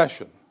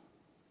secession.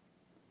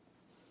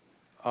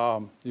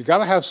 You've got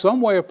to have some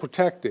way of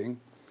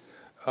protecting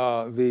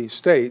the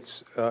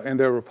states and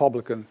their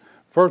republican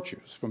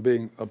virtues from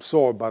being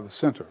absorbed by the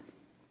center.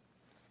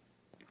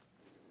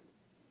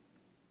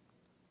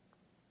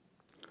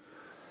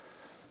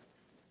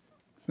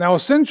 Now,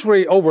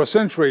 over a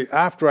century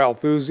after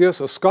Althusius,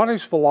 a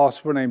Scottish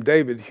philosopher named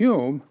David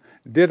Hume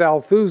did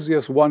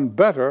Althusius one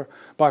better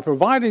by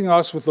providing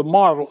us with the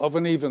model of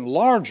an even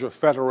larger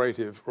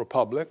federative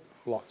republic,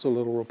 lots of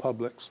little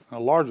republics,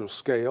 on a larger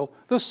scale,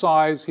 the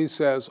size, he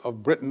says,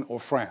 of Britain or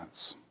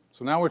France.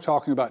 So now we're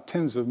talking about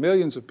tens of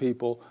millions of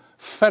people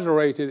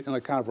federated in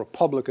a kind of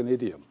republican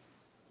idiom.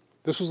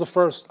 This was the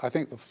first, I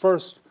think, the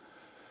first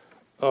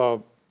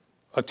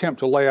attempt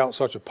to lay out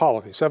such a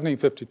polity,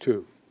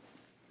 1752.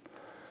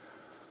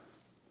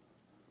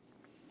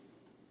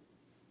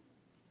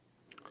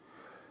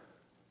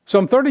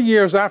 Some 30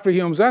 years after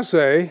Hume's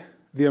essay,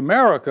 the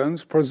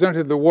Americans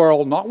presented the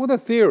world not with a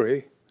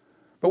theory,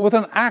 but with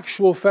an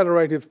actual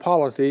federative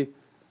polity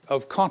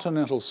of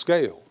continental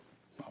scale.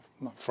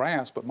 Not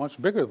France, but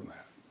much bigger than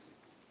that,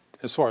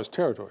 as far as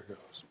territory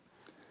goes.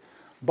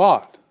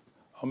 But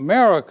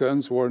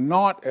Americans were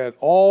not at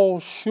all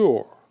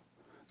sure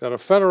that a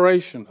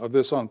federation of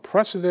this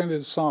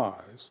unprecedented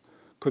size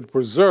could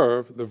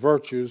preserve the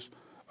virtues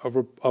of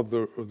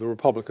the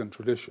Republican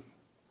tradition.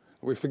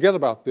 We forget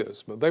about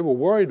this, but they were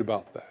worried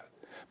about that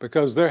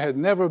because there had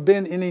never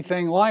been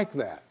anything like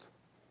that.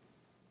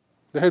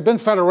 There had been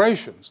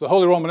federations. The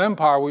Holy Roman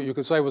Empire, you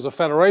could say, was a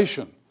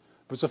federation,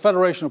 but it's a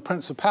federation of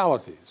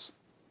principalities.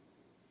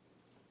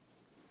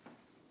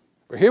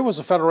 But here was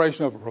a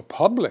federation of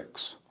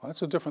republics. Well,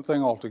 that's a different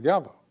thing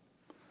altogether.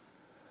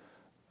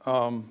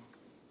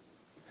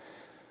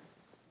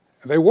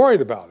 They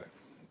worried about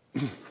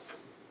it.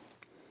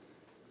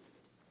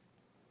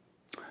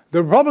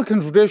 The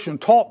Republican tradition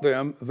taught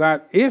them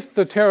that if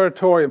the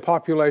territory and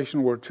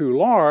population were too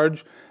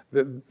large,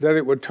 that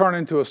it would turn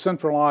into a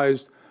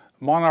centralized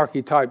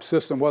monarchy-type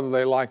system, whether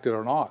they liked it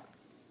or not.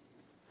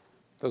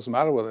 Doesn't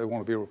matter whether they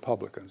want to be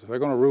Republicans. If they're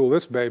going to rule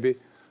this baby,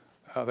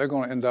 they're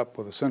going to end up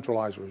with a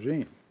centralized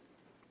regime.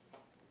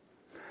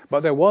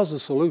 But there was a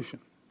solution.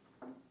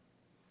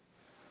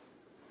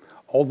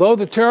 Although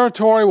the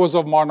territory was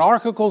of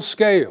monarchical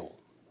scale,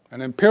 an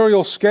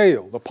imperial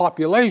scale, the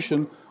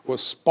population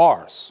was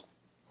sparse.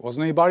 There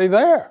wasn't anybody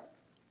there.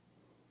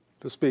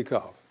 to speak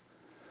of.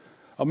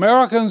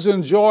 Americans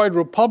enjoyed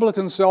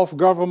republican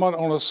self-government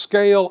on a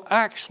scale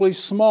actually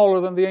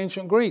smaller than the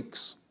ancient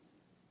Greeks.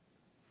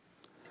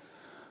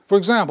 For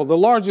example, the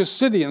largest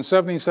city in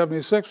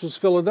 1776 was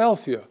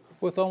Philadelphia,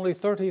 with only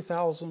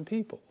 30,000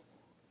 people.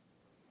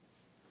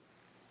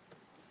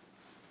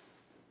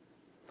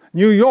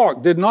 New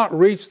York did not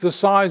reach the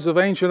size of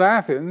ancient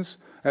Athens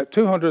at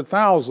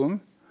 200,000,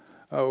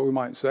 we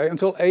might say,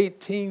 until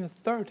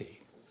 1830.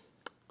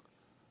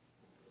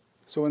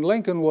 So when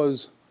Lincoln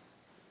was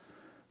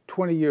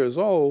 20 years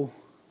old,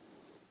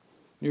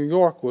 New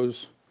York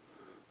was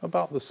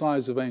about the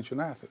size of ancient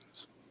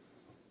Athens.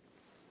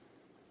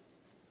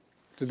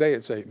 Today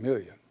it's 8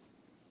 million.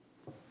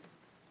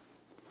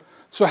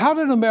 So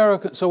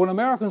when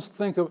Americans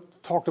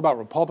talked about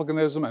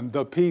republicanism and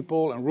the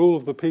people and rule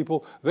of the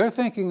people, they're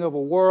thinking of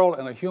a world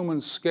and a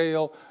human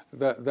scale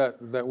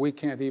that we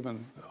can't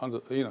even,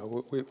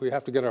 we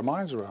have to get our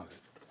minds around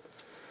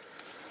it.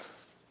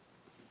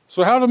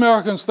 So how did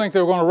Americans think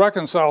they were going to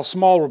reconcile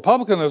small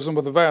republicanism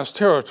with a vast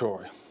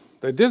territory?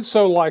 They did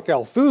so like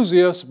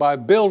Althusius by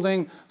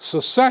building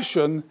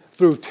secession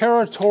through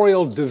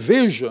territorial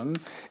division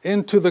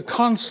into the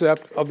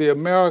concept of the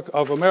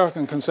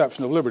American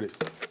conception of liberty.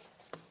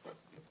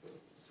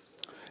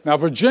 Now,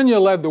 Virginia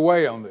led the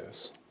way on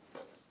this.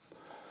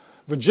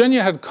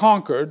 Virginia had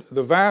conquered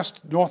the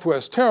vast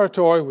Northwest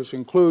Territory, which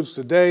includes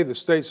today the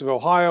states of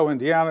Ohio,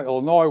 Indiana,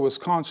 Illinois,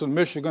 Wisconsin,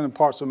 Michigan, and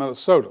parts of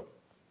Minnesota.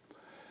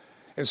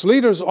 Its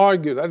leaders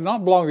argued, that did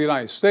not belong to the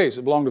United States,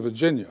 it belonged to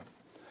Virginia.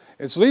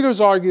 Its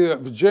leaders argued that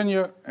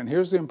Virginia, and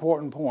here's the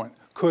important point,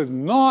 could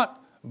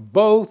not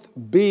both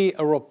be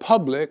a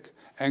republic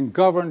and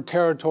govern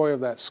territory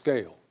of that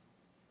scale.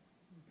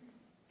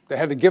 They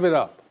had to give it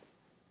up.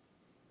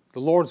 The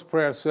Lord's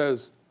Prayer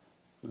says,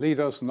 lead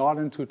us not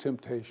into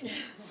temptation.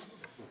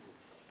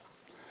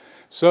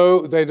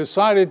 So they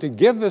decided to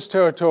give this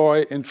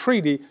territory in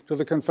treaty to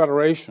the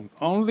Confederation,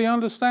 on the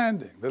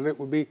understanding that it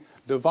would be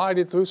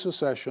divided through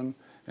secession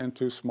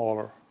into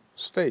smaller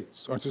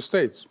states, or into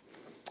states.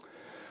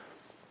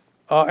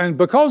 And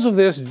because of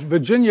this,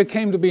 Virginia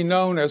came to be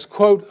known as,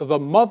 quote, the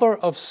mother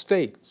of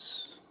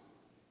states.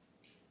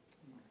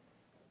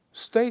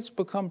 States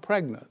become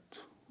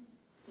pregnant,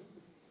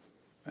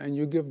 and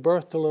you give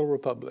birth to little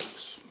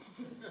republics.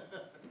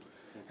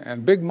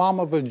 And Big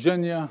Mama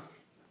Virginia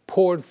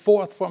poured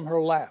forth from her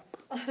lap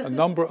a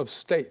number of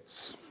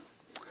states.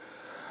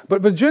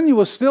 But Virginia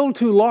was still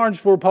too large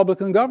for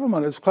Republican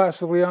government, as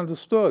classically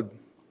understood.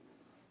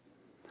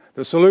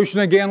 The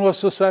solution again was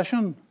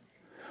secession.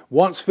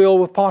 Once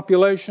filled with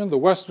population, the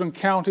western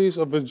counties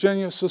of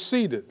Virginia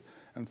seceded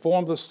and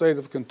formed the state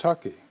of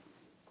Kentucky.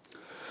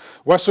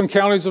 Western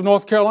counties of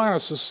North Carolina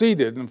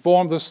seceded and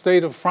formed the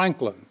state of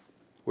Franklin,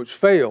 which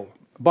failed,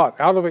 but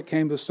out of it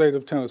came the state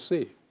of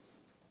Tennessee.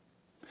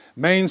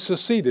 Maine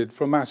seceded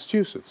from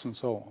Massachusetts, and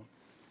so on.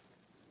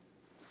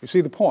 You see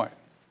the point.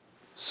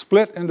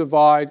 Split and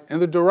divide in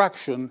the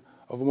direction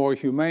of a more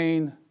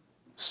humane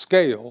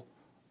scale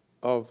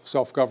of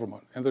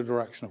self-government, in the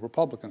direction of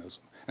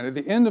republicanism. And at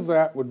the end of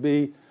that would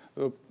be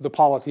the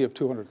polity of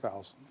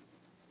 200,000,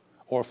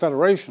 or a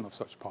federation of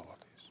such polities.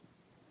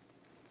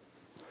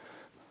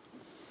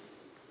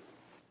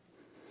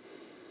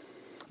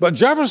 But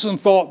Jefferson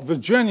thought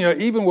Virginia,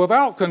 even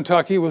without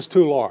Kentucky, was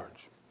too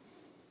large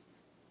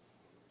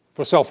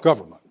for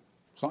self-government.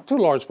 It's not too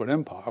large for an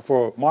empire,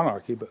 for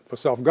monarchy, but for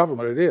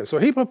self-government it is. So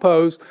he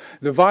proposed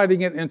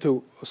dividing it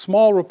into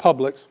small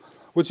republics,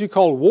 which he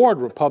called ward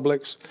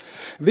republics.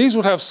 These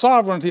would have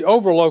sovereignty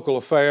over local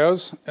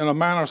affairs in a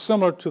manner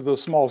similar to the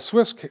small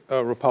Swiss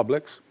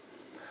republics.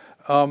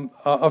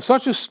 Of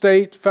such a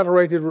state,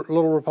 federated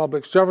little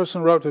republics,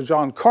 Jefferson wrote to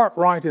John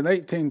Cartwright in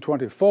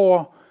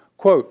 1824,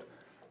 quote,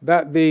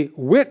 that the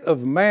wit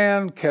of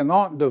man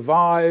cannot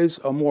devise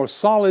a more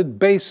solid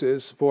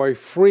basis for a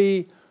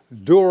free,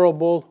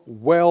 durable,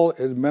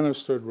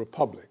 well-administered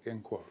republic,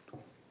 end quote.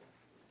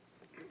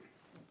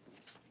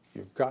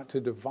 You've got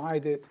to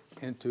divide it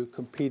into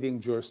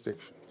competing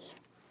jurisdictions.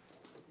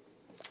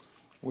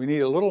 We need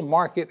a little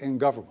market in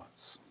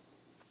governments.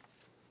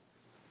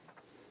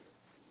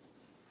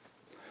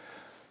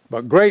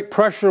 But great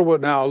pressure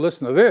would, now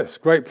listen to this,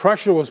 great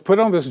pressure was put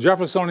on this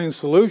Jeffersonian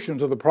solution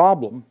to the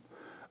problem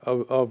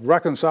of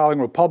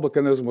reconciling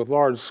republicanism with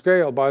large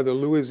scale by the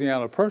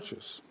Louisiana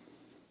Purchase,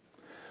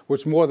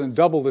 which more than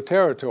doubled the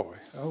territory.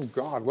 Oh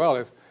God, well,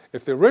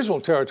 if the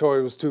original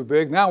territory was too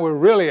big, now we're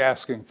really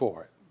asking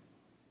for it.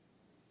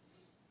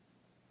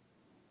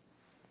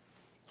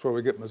 That's where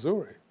we get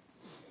Missouri.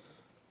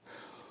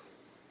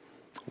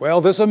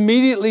 Well, this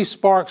immediately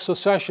sparked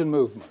secession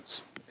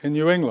movements in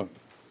New England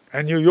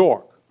and New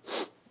York.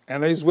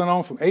 And these went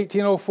on from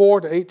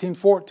 1804 to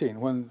 1814,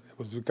 when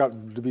it got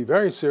to be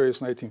very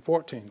serious in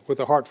 1814 with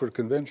the Hartford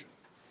Convention.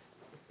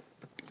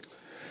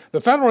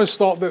 The Federalists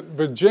thought that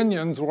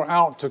Virginians were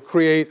out to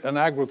create an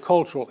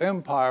agricultural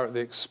empire at the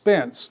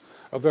expense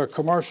of their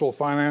commercial,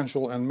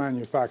 financial, and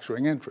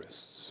manufacturing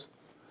interests.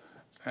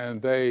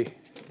 And they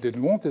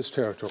didn't want this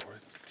territory,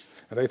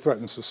 and they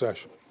threatened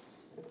secession.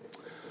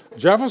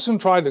 Jefferson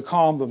tried to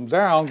calm them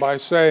down by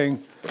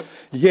saying,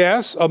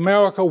 yes,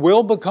 America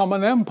will become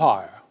an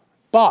empire,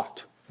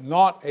 but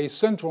not a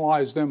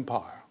centralized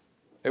empire.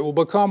 It will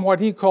become what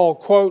he called,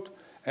 quote,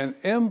 an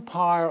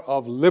empire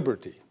of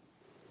liberty.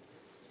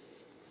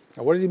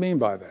 Now, what did he mean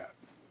by that?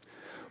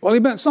 Well, he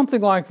meant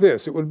something like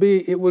this. It would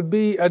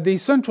be a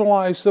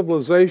decentralized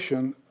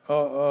civilization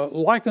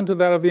likened to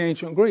that of the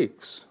ancient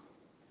Greeks,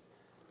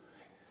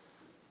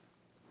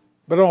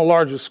 but on a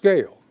larger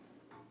scale.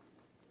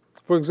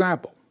 For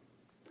example,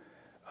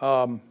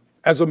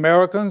 as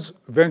Americans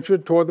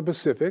ventured toward the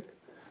Pacific,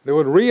 they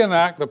would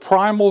reenact the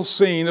primal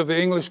scene of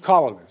the English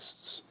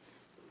colonists.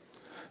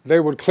 They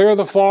would clear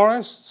the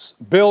forests,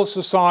 build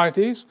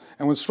societies,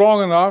 and when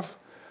strong enough,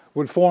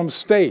 would form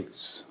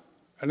states.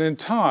 And in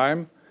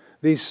time,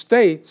 these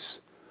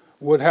states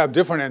would have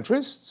different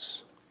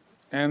interests,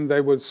 and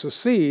they would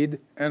secede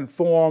and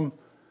form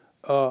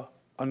a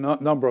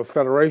number of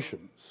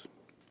federations.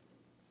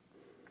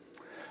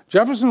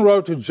 Jefferson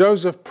wrote to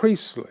Joseph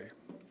Priestley,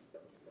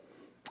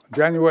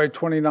 January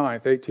 29,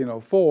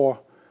 1804,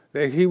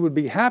 that he would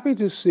be happy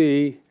to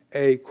see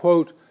a,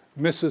 quote,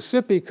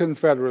 Mississippi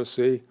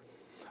Confederacy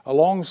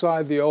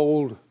alongside the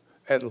old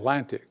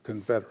Atlantic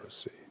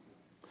Confederacy.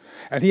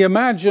 And he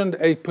imagined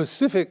a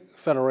Pacific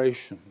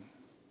Federation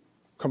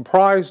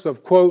comprised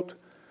of, quote,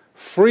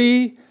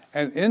 free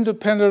and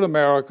independent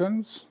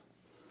Americans,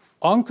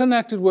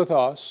 unconnected with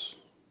us,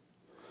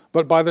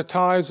 but by the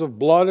ties of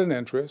blood and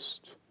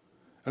interest,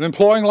 and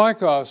employing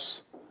like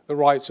us the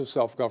rights of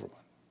self-government.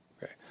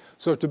 Okay.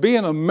 So to be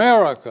an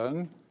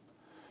American,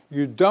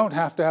 you don't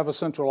have to have a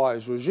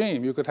centralized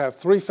regime. You could have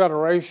three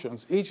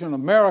federations, each an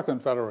American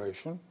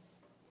federation,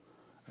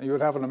 and you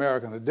would have an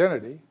American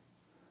identity,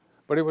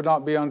 but it would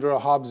not be under a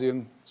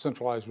Hobbesian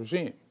centralized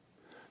regime,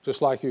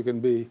 just like you can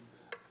be,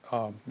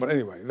 but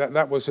anyway,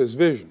 that was his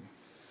vision.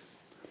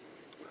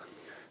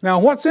 Now,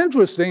 what's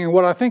interesting, and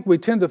what I think we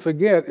tend to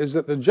forget, is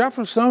that the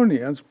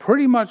Jeffersonians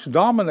pretty much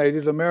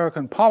dominated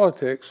American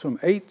politics from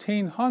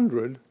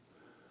 1800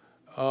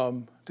 to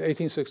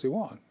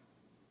 1861.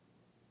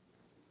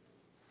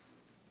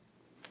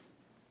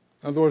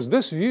 In other words,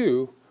 this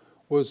view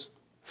was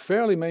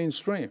fairly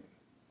mainstream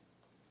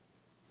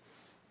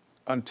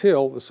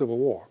until the Civil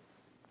War.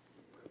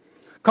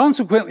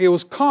 Consequently, it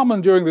was common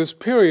during this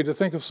period to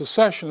think of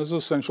secession as an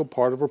essential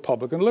part of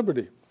Republican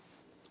liberty.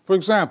 For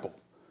example,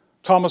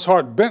 Thomas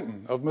Hart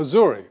Benton of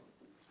Missouri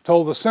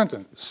told the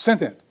Senate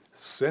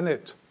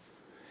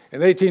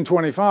in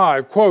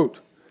 1825, quote,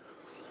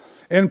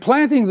 in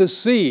planting the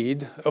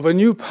seed of a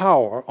new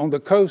power on the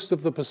coast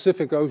of the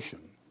Pacific Ocean,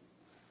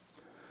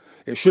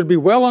 it should be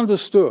well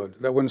understood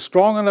that when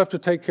strong enough to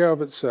take care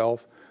of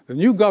itself, the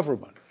new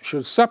government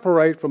should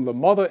separate from the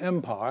mother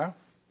empire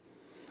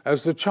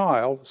as the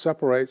child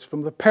separates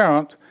from the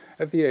parent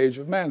at the age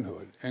of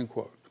manhood, end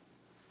quote.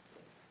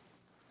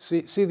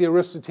 See the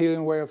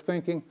Aristotelian way of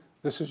thinking?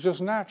 This is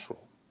just natural.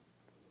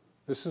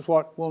 This is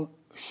what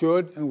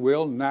should and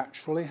will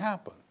naturally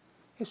happen.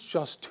 It's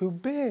just too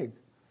big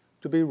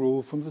to be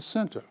ruled from the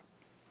center.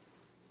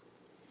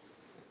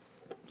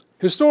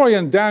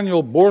 Historian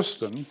Daniel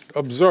Boorstin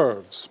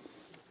observes,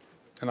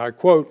 and I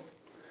quote,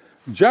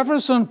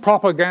 Jefferson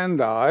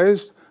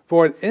propagandized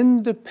for an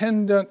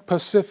independent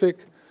Pacific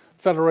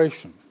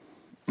Federation.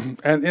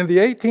 And in the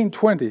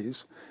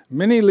 1820s,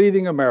 many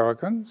leading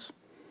Americans,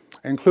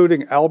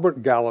 including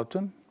Albert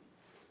Gallatin,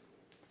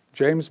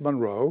 James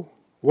Monroe,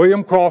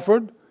 William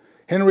Crawford,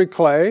 Henry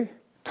Clay,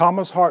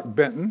 Thomas Hart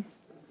Benton,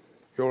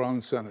 your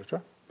own senator,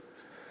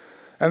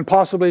 and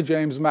possibly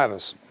James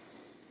Madison,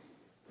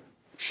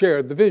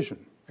 shared the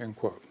vision, end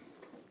quote.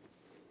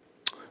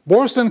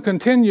 Boorstin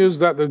continues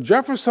that the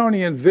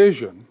Jeffersonian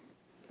vision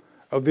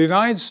of the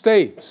United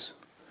States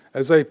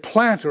as a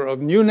planter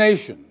of new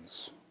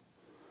nations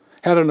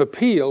had an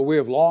appeal we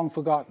have long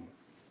forgotten,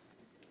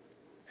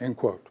 end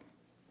quote.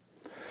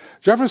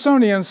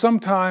 Jeffersonians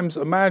sometimes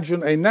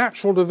imagine a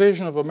natural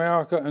division of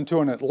America into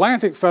an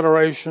Atlantic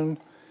Federation,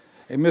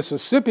 a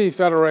Mississippi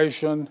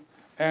Federation,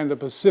 and a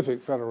Pacific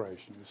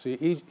Federation. You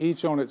see,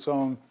 each on its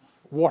own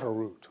water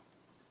route,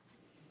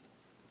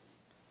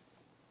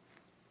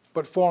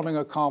 but forming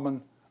a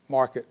common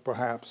market,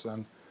 perhaps,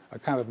 and a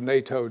kind of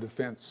NATO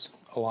defense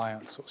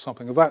alliance or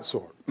something of that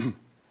sort.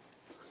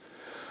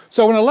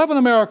 So when 11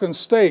 American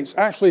states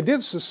actually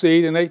did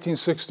secede in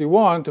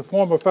 1861 to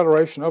form a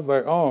federation of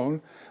their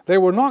own, they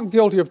were not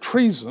guilty of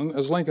treason,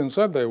 as Lincoln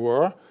said they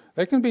were.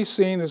 They can be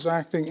seen as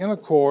acting in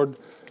accord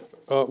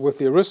with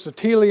the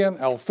Aristotelian,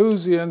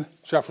 Althusian,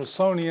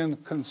 Jeffersonian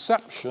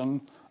conception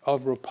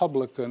of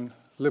Republican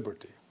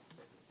liberty.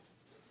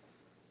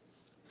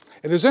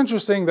 It is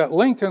interesting that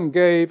Lincoln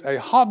gave a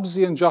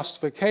Hobbesian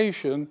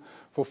justification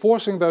for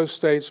forcing those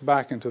states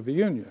back into the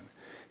Union.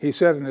 He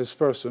said in his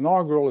first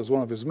inaugural, as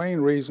one of his main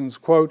reasons,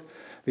 quote,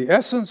 the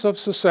essence of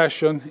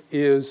secession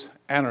is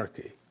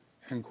anarchy,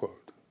 end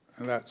quote.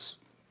 And that's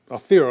a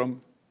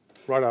theorem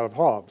right out of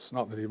Hobbes,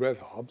 not that he read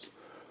Hobbes.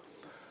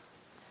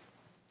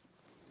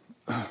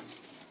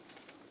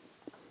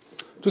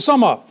 To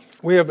sum up,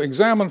 we have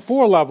examined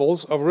 4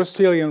 levels of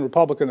Aristotelian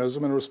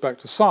republicanism in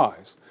respect to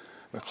size.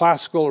 the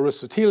classical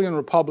Aristotelian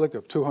republic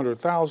of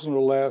 200,000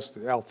 or less,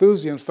 the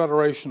Althusian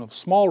federation of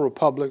small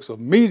republics of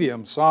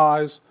medium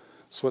size,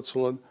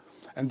 Switzerland,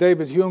 and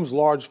David Hume's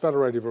large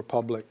federative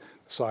republic,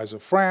 the size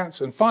of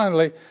France, and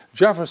finally,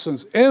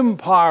 Jefferson's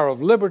empire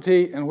of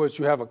liberty, in which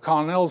you have a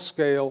Cornell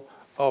scale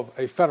of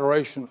a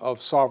federation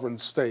of sovereign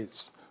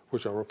states,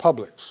 which are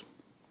republics.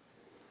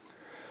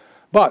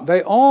 But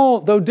they all,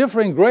 though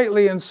differing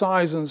greatly in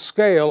size and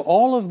scale,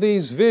 all of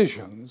these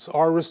visions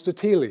are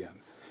Aristotelian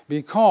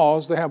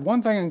because they have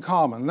one thing in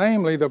common,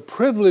 namely the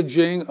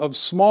privileging of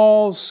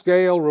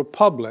small-scale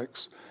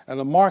republics and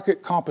a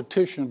market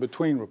competition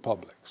between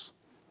republics.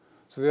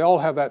 So they all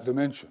have that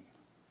dimension.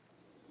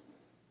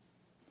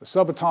 The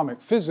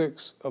subatomic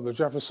physics of the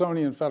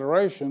Jeffersonian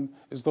Federation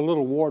is the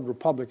Little Ward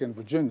Republic in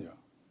Virginia.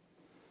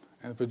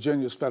 And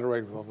Virginia is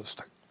federated with all the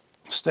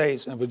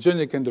states, and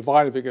Virginia can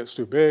divide if it gets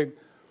too big,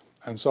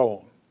 and so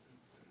on.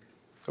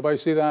 Everybody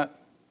see that?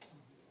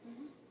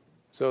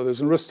 So there's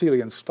an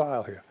Aristotelian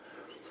style here.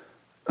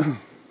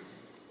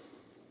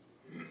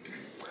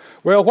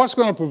 Well, what's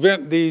going to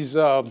prevent these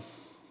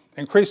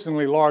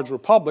increasingly large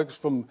republics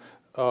from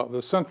the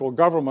central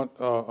government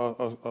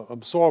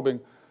absorbing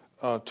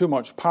too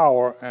much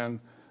power and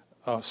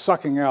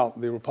sucking out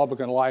the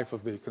Republican life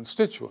of the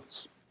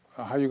constituents?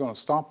 How are you going to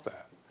stop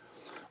that?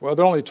 Well,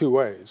 there are only two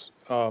ways.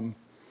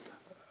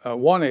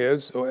 One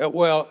is,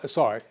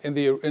 in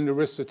the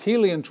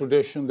Aristotelian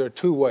tradition, there are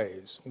two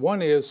ways.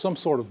 One is some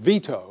sort of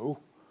veto.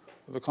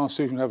 The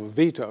Constitution would have a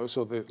veto,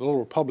 so the little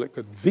republic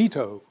could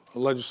veto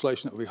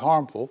legislation that would be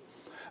harmful.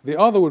 The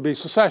other would be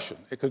secession.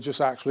 It could just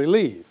actually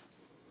leave.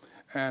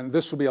 And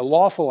this would be a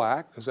lawful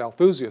act, as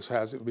Althusius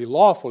has it. It would be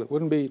lawful. It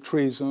wouldn't be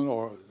treason,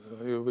 or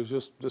it would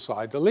just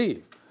decide to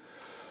leave.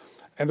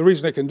 And the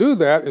reason it can do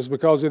that is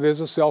because it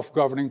is a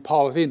self-governing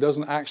polity. It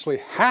doesn't actually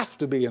have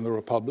to be in the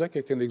republic.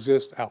 It can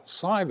exist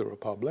outside the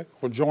republic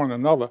or join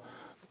another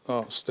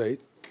state.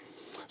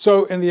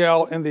 So in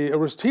the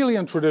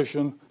Aristotelian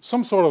tradition,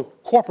 some sort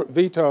of corporate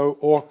veto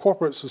or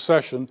corporate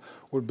secession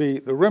would be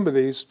the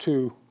remedies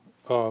to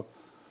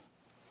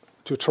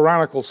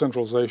tyrannical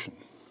centralization.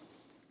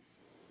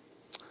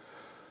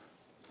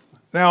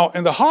 Now,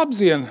 in the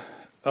Hobbesian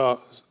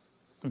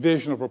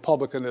vision of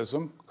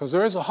republicanism, because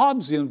there is a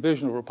Hobbesian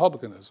vision of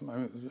republicanism. I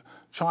mean,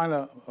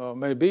 China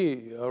may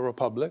be a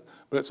republic,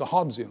 but it's a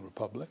Hobbesian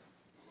republic.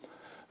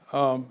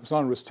 It's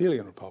not an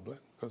Aristotelian republic,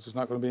 because there's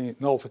not going to be any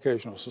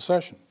nullification or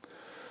secession.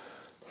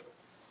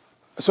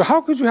 So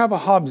how could you have a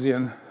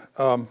Hobbesian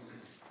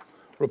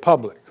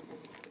republic?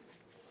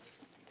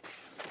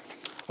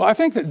 Well, I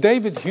think that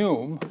David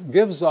Hume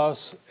gives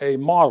us a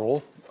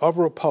model of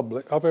a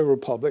republic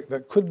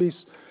that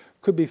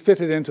could be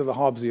fitted into the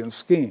Hobbesian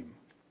scheme.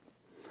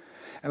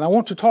 And I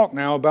want to talk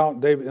now about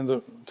David, in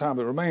the time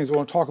that remains, I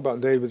want to talk about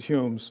David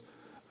Hume's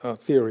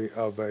theory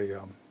of a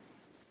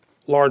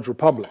large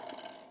republic.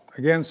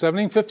 Again,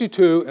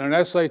 1752, in an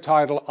essay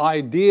titled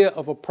Idea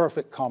of a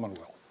Perfect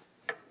Commonwealth.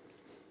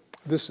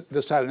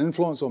 This had an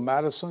influence on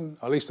Madison,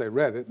 at least they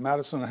read it.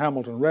 Madison and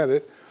Hamilton read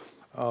it.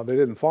 They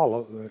didn't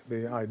follow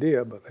the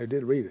idea, but they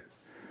did read it.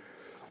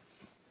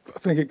 I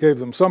think it gave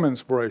them some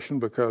inspiration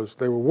because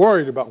they were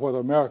worried about whether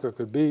America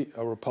could be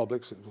a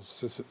republic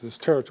since this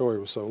territory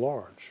was so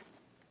large.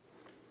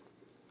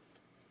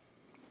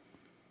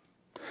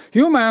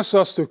 Hume asks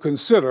us to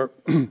consider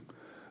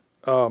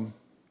a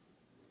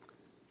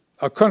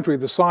country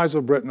the size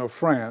of Britain or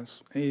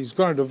France. He's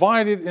going to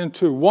divide it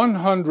into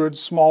 100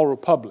 small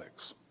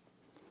republics.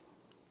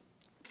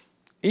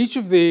 Each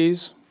of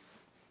these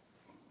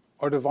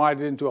are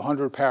divided into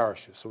 100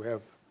 parishes. So we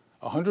have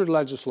 100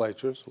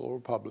 legislatures, little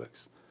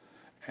republics,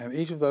 and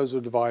each of those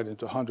are divided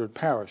into 100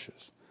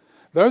 parishes.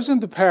 Those in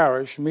the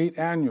parish meet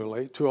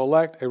annually to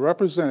elect a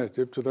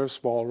representative to their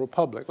small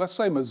republic. Let's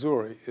say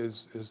Missouri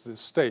is the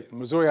state.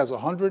 Missouri has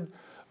 100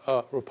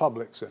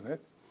 republics in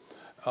it,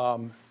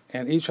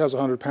 and each has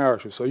 100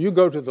 parishes. So you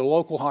go to the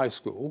local high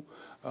school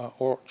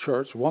or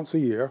church once a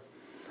year,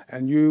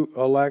 and you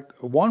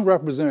elect one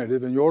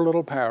representative in your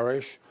little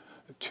parish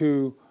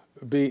to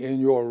be in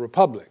your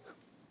republic,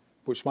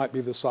 which might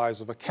be the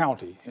size of a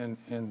county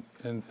in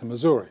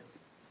Missouri.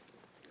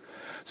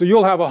 So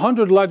you'll have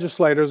 100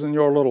 legislators in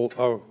your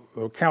little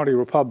county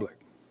republic.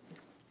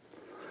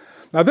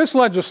 Now this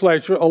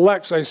legislature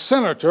elects a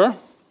senator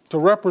to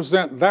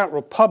represent that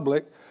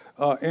republic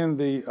in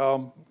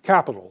the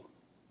capital,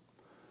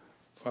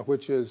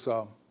 which is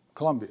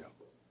Columbia.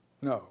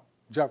 No,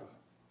 Jefferson.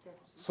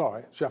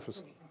 Sorry,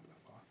 Jefferson.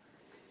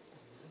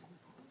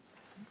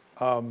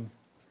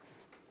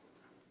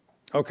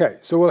 Okay,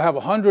 so we'll have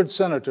 100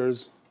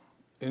 senators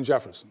in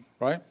Jefferson,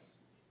 right?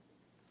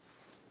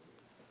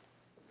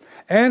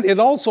 And it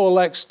also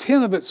elects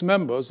 10 of its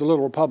members, the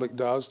little republic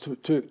does, to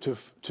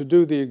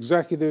do the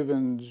executive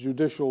and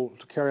judicial,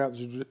 to carry out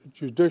the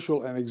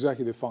judicial and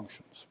executive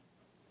functions.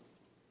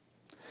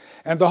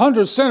 And the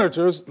 100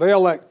 senators, they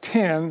elect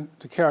 10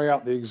 to carry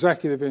out the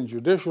executive and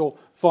judicial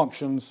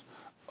functions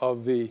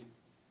of the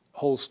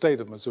whole state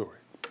of Missouri.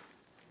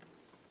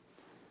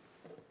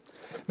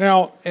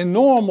 Now, in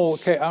normal,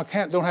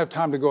 don't have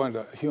time to go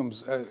into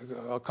Hume's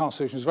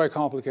Constitution, it's very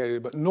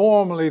complicated, but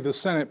normally the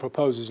Senate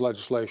proposes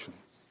legislation.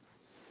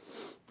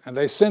 And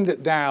they send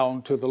it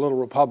down to the little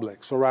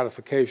republics for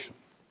ratification.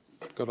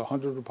 Go to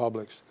 100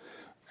 republics,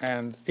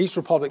 and each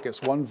republic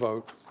gets one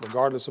vote,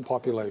 regardless of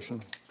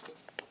population.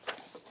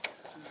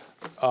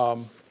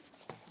 And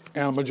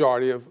a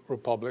majority of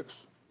republics,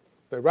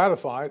 they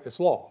ratify it, it's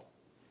law.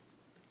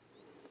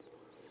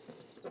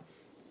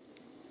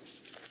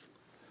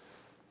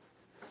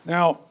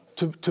 Now,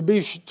 to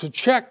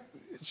check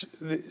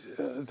the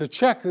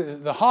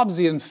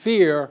Hobbesian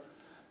fear,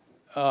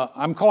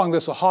 I'm calling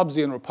this a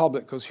Hobbesian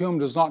republic because Hume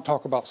does not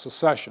talk about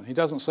secession. He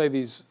doesn't say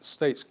these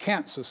states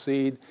can't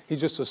secede. He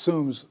just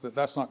assumes that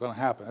that's not going to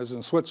happen. As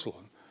in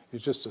Switzerland, you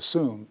just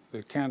assume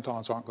the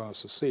cantons aren't going to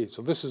secede.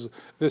 So this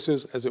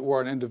is, as it were,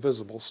 an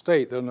indivisible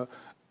state. And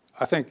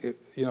I think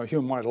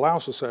Hume might allow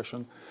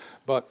secession,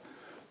 but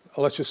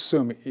let's just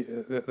assume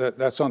that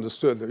that's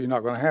understood, that you're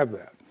not going to have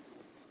that.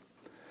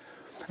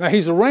 Now,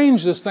 he's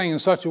arranged this thing in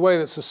such a way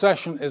that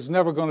secession is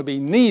never going to be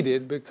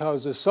needed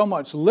because there's so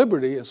much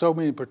liberty and so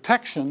many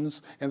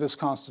protections in this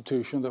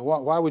Constitution that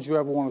why would you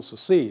ever want to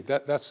secede?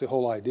 That's the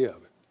whole idea of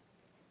it.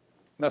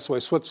 And that's the way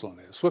Switzerland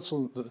is.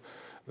 Switzerland,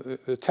 the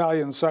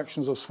Italian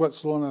sections of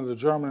Switzerland and the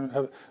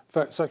German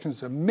sections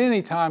have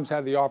many times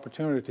had the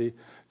opportunity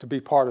to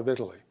be part of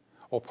Italy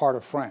or part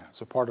of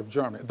France or part of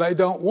Germany. They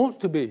don't want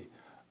to be.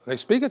 They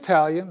speak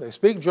Italian, they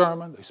speak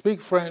German, they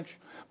speak French,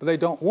 but they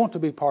don't want to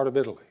be part of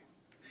Italy.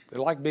 They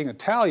like being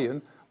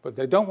Italian, but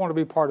they don't want to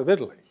be part of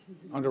Italy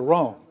under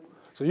Rome.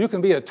 So you can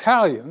be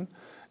Italian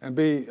and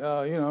be,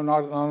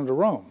 not under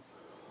Rome.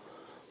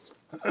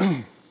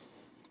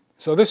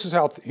 So this is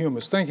how Hume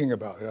is thinking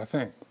about it, I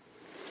think.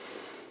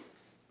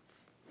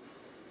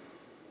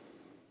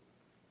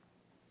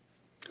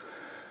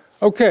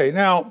 Okay,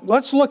 now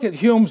let's look at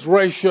Hume's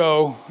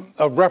ratio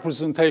of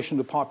representation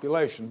to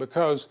population,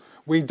 because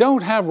we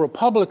don't have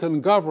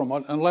Republican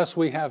government unless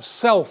we have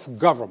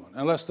self-government,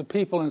 unless the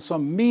people in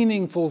some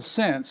meaningful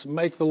sense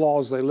make the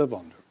laws they live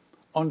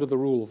under the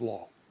rule of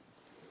law.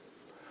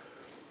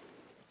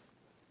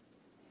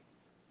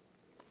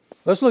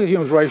 Let's look at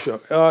Hume's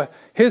ratio.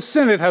 His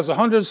Senate has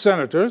 100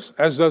 senators,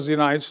 as does the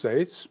United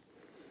States.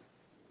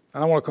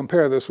 And I want to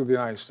compare this with the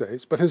United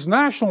States. But his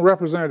national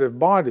representative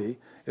body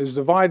is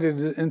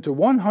divided into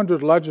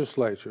 100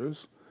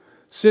 legislatures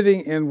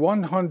sitting in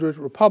 100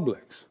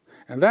 republics.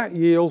 And that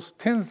yields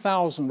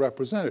 10,000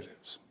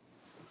 representatives.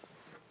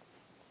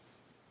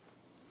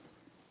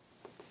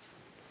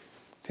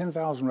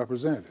 10,000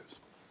 representatives.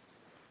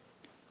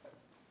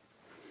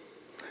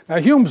 Now,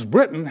 Hume's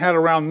Britain had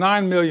around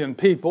 9 million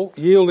people,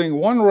 yielding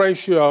a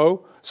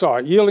ratio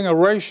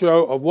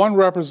of one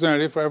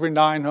representative for every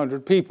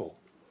 900 people.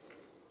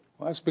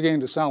 Well, that's beginning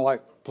to sound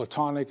like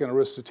Platonic and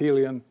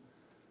Aristotelian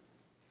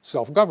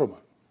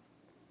self-government.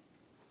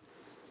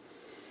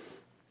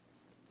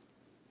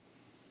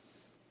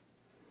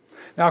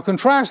 Now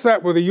contrast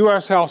that with the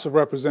US House of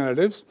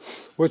Representatives,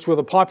 which with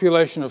a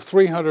population of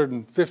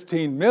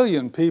 315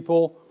 million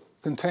people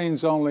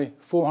contains only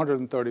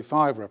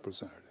 435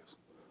 representatives.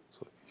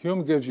 So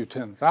Hume gives you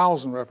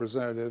 10,000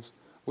 representatives,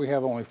 we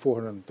have only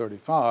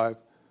 435,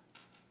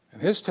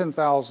 and his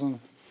 10,000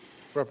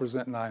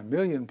 represent 9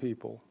 million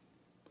people,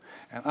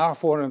 and our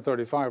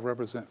 435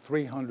 represent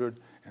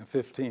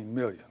 315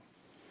 million.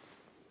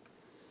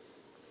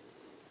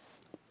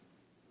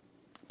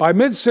 By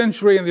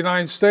mid-century in the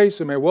United States,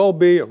 there may well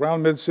be,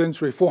 around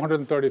mid-century,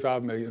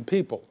 435 million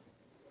people,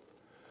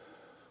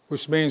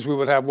 which means we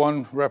would have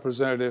one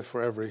representative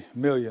for every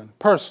million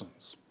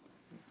persons.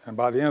 And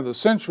by the end of the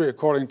century,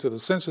 according to the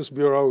Census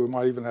Bureau, we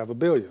might even have 1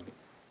 billion.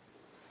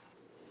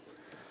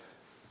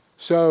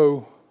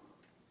 So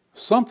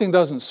something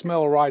doesn't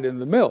smell right in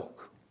the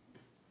milk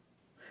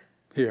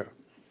here.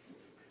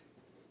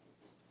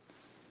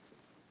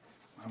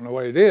 I don't know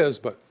what it is,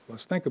 but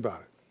let's think about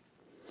it.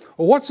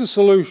 Well, what's the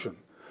solution?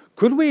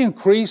 Could we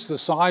increase the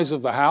size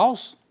of the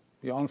House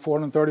beyond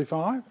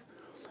 435?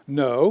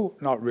 No,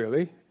 not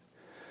really,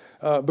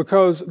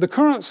 because the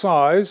current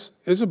size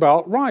is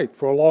about right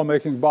for a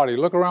lawmaking body.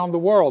 Look around the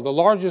world. The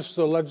largest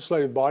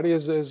legislative body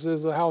is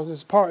the House,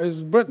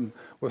 is Britain,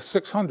 with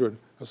 600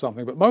 or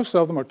something, but most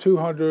of them are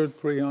 200,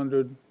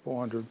 300,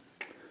 400.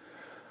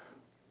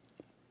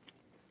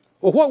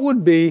 Well, what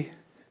would be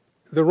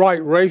the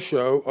right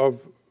ratio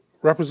of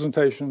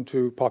representation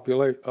to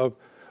population?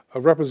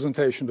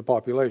 Representation to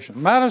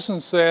population. Madison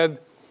said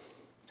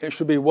it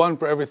should be one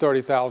for every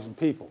 30,000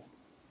 people.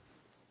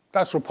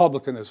 That's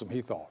republicanism,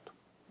 he thought.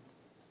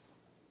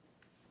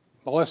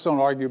 Well, let's don't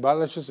argue about it.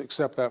 Let's just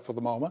accept that for the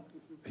moment.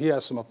 He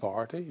has some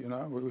authority,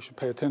 we should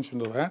pay attention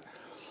to that.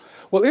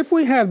 Well, if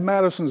we had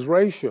Madison's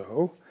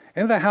ratio,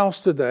 in the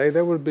House today,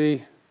 there would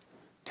be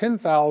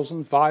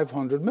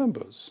 10,500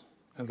 members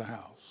in the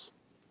House.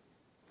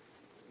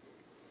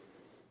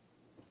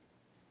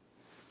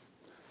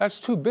 That's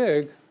too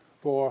big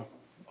for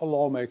a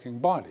lawmaking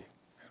body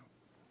in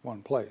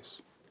one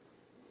place.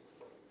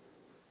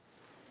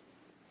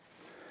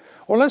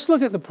 Or let's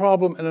look at the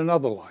problem in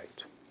another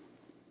light.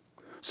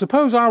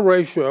 Suppose our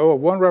ratio of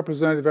one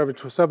representative every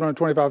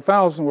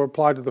 725,000 were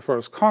applied to the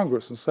first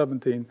Congress in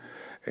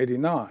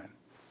 1789.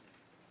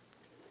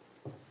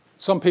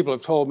 Some people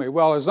have told me,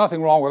 well, there's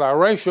nothing wrong with our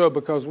ratio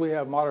because we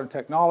have modern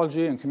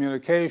technology and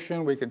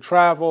communication, we can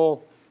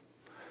travel.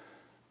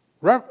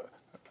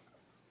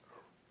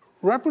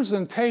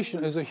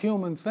 Representation is a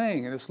human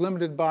thing, and it's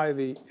limited by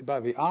the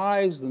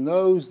eyes, the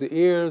nose, the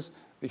ears,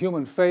 the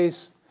human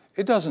face.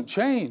 It doesn't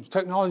change.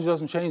 Technology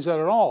doesn't change that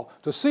at all.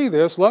 To see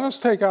this, let's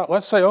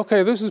say,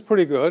 okay, this is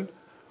pretty good.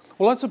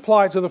 Well, let's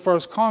apply it to the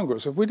first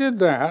Congress. If we did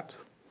that,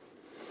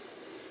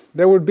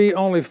 there would be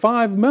only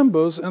 5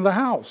 members in the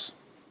House.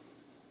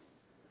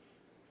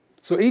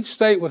 So each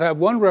state would have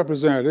 1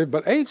 representative,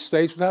 but 8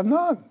 states would have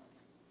none.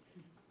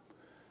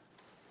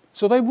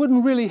 So they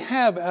wouldn't really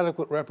have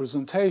adequate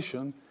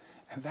representation,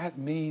 and that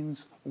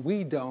means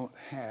we don't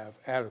have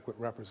adequate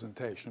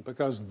representation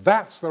because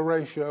that's the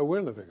ratio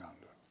we're living under.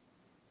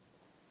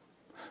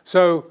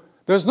 So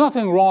there's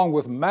nothing wrong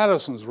with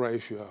Madison's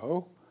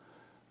ratio.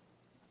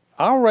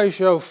 Our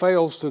ratio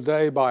fails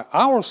today by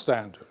our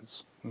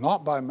standards,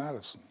 not by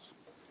Madison's.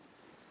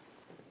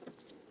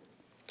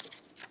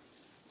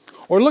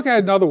 Or look at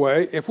it another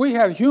way. If we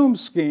had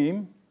Hume's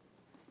scheme,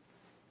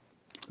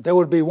 there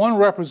would be 1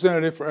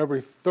 representative for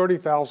every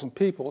 30,000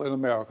 people in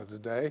America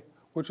today,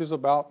 which is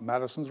about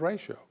Madison's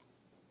ratio.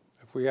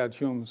 If we had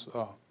Hume's,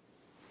 in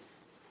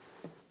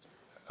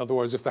other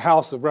words, if the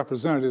House of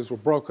Representatives were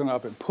broken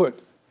up and put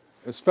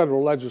as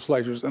federal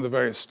legislatures in the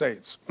various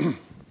states.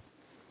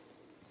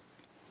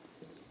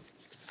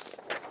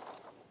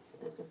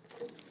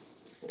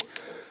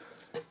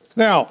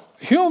 Now,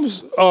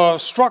 Hume's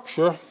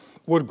structure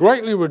would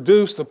greatly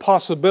reduce the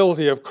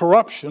possibility of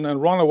corruption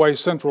and runaway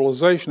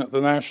centralization at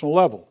the national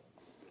level.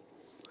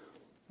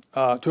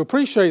 To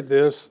appreciate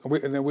this,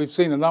 and we've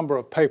seen a number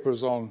of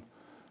papers on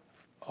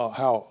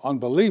how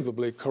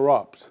unbelievably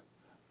corrupt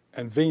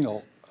and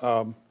venal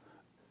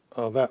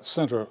that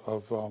center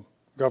of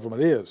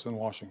government is in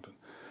Washington.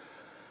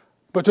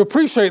 But to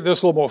appreciate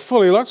this a little more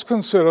fully, let's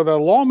consider that a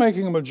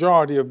lawmaking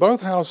majority of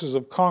both houses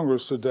of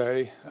Congress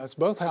today, that's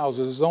both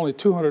houses, is only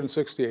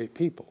 268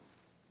 people.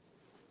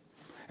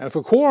 And if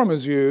a quorum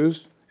is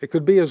used, it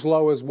could be as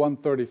low as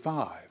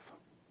 135.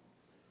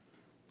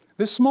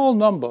 This small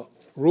number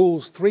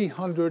rules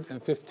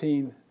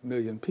 315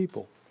 million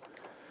people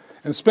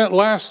and spent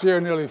last year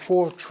nearly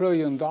 $4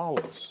 trillion,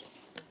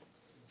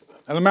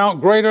 an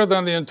amount greater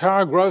than the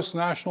entire gross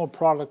national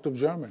product of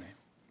Germany.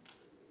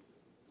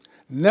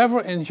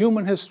 Never in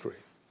human history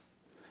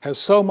has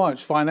so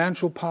much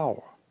financial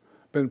power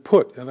been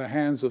put in the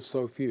hands of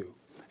so few.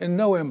 In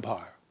no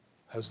empire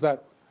has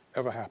that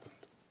ever happened.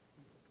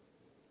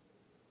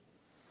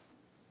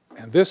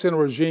 And this in a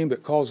regime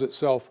that calls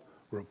itself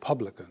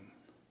Republican,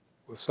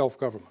 with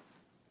self-government.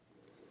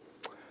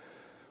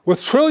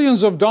 With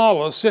trillions of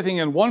dollars sitting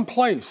in one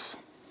place,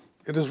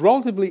 it is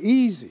relatively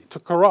easy to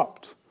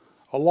corrupt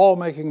a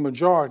lawmaking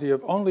majority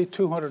of only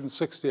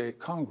 268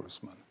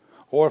 congressmen,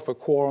 or if a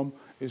quorum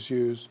is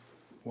used,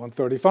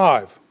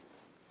 135.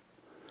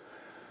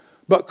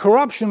 But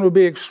corruption would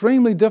be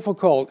extremely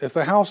difficult if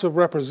the House of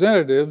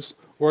Representatives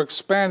were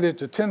expanded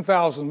to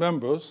 10,000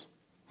 members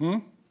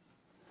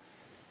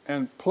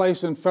and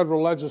placed in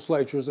federal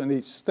legislatures in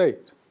each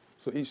state.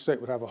 So each state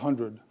would have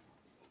 100.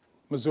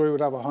 Missouri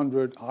would have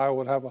 100, Iowa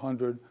would have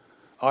 100,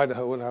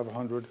 Idaho would have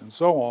 100, and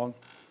so on.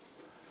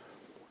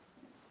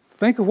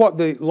 Think of what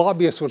the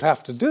lobbyists would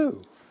have to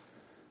do.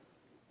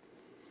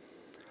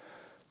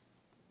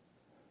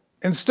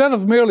 Instead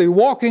of merely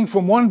walking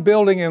from one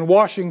building in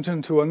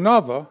Washington to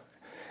another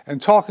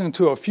and talking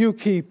to a few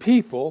key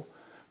people,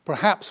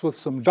 perhaps with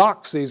some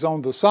doxies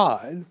on the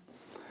side,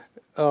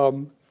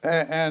 and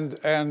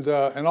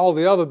all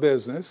the other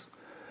business,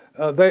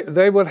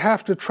 they would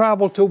have to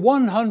travel to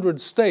 100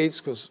 states,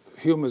 because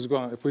Hume is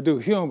going to, if we do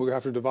Hume, we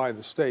have to divide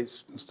the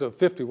states. Instead of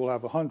 50, we'll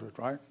have 100,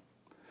 right?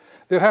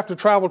 They'd have to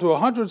travel to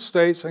 100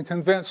 states and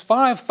convince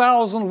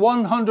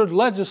 5,100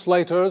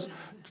 legislators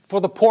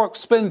for the pork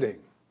spending.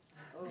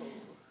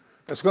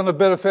 It's going to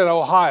benefit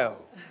Ohio.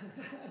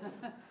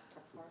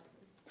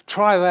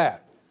 Try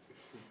that.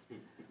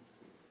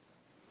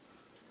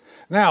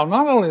 Now,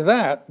 not only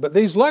that, but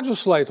these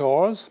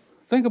legislators,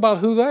 think about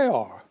who they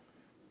are.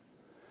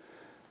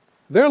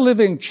 They're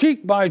living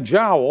cheek by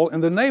jowl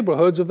in the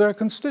neighborhoods of their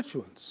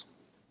constituents.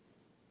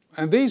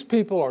 And these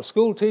people are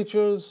school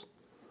teachers,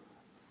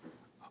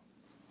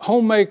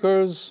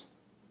 homemakers,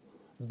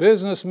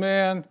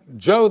 businessmen,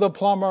 Joe the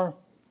plumber,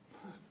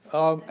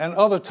 and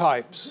other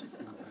types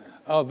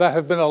that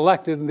have been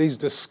elected in these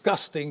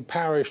disgusting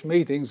parish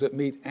meetings that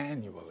meet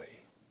annually.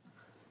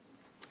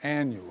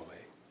 Annually.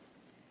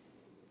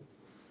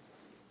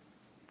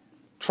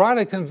 Try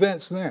to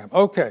convince them.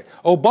 Okay,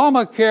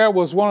 Obamacare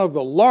was one of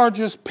the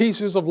largest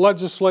pieces of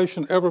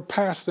legislation ever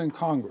passed in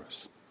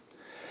Congress.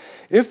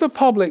 If the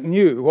public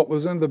knew what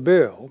was in the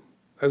bill,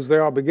 as they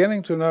are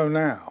beginning to know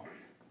now,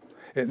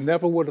 it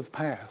never would have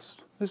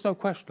passed. There's no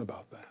question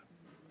about that.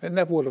 It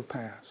never would have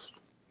passed.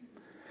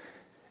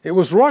 It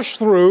was rushed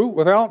through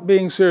without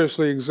being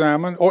seriously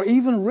examined or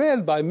even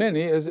read by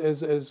many,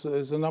 as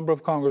a number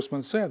of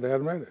congressmen said. They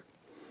hadn't read it.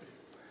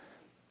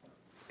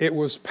 It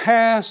was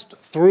passed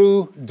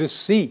through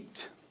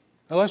deceit.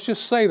 Now, let's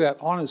just say that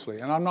honestly.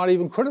 And I'm not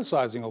even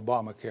criticizing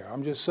Obamacare.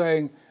 I'm just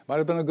saying it might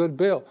have been a good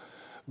bill.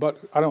 But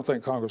I don't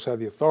think Congress had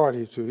the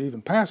authority to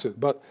even pass it.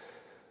 But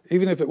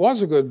even if it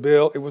was a good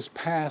bill, it was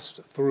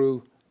passed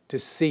through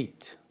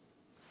deceit.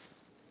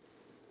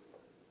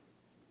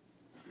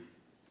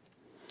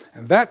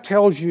 And that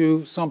tells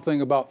you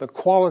something about the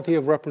quality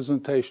of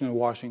representation in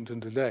Washington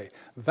today.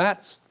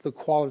 That's the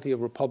quality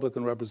of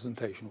Republican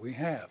representation we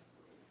have.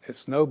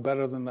 It's no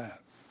better than that.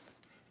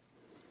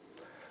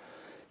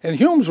 In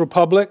Hume's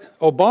republic,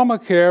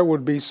 Obamacare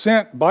would be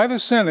sent by the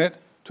Senate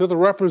to the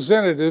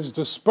representatives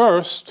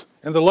dispersed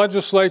in the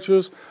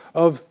legislatures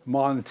of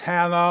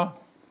Montana,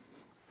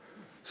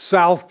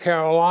 South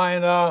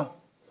Carolina,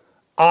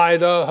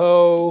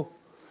 Idaho,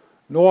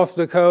 North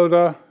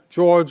Dakota,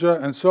 Georgia,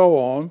 and so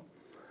on,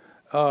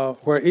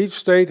 where each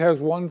state has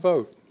one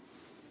vote.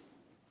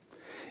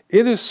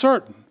 It is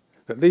certain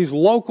that these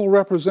local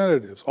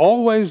representatives,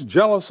 always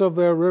jealous of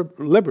their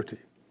liberty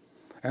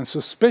and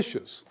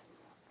suspicious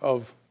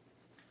of,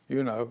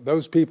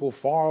 those people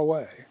far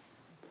away,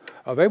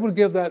 they would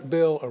give that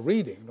bill a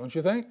reading, don't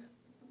you think?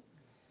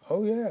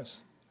 Oh,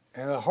 yes.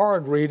 And a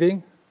hard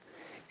reading.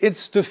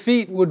 Its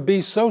defeat would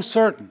be so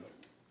certain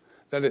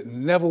that it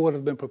never would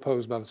have been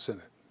proposed by the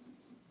Senate.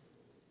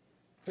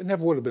 It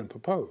never would have been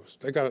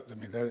proposed.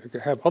 They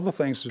have other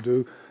things to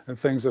do than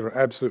things that are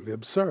absolutely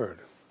absurd.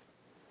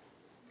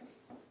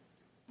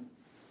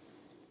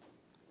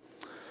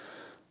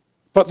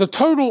 But the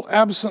total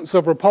absence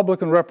of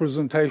Republican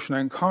representation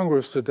in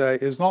Congress today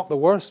is not the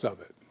worst of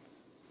it,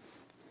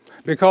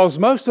 because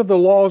most of the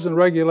laws and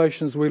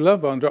regulations we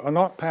live under are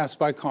not passed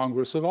by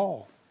Congress at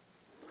all,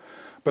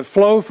 but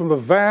flow from the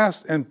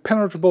vast,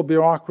 impenetrable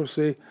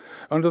bureaucracy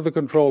under the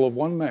control of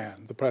one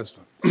man, the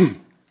president.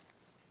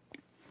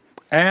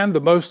 And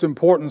the most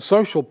important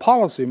social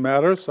policy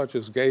matters, such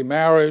as gay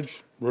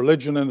marriage,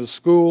 religion in the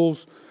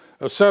schools,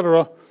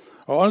 etc.,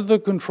 are under the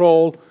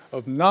control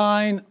of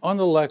 9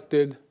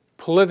 unelected,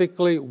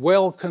 politically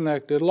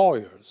well-connected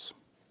lawyers.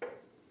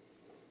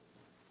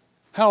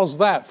 How's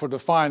that for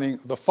defining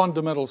the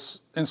fundamental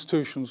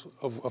institutions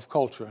of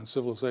culture and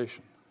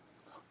civilization?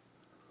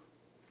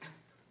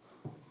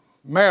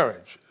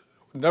 Marriage.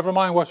 Never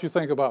mind what you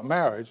think about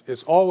marriage,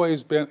 it's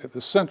always been at the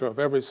center of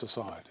every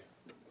society.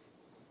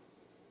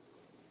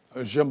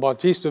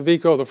 Jean-Baptiste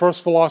Vico, the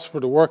first philosopher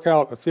to work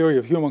out a theory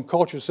of human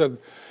culture, said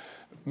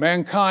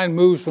mankind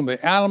moves from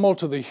the animal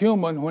to the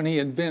human when he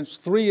invents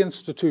 3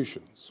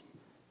 institutions: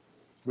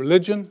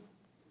 religion,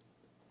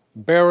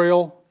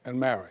 burial, and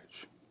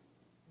marriage.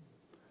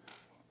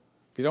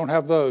 If you don't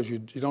have those, you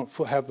don't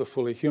have the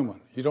fully human.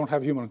 You don't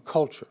have human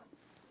culture.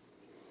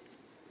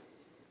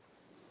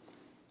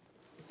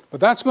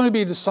 But that's going to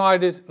be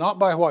decided not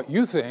by what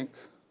you think.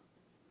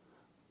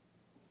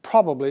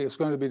 Probably it's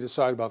going to be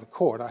decided by the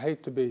court. I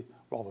hate to be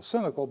rather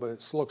cynical, but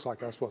it looks like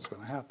that's what's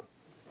going to happen.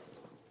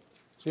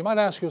 So you might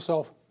ask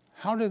yourself,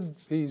 how did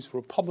these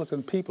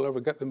Republican people ever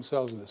get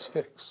themselves in this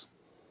fix?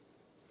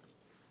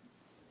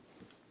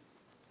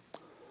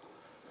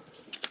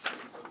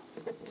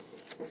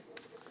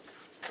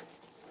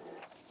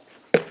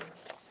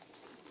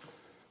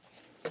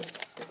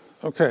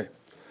 Okay.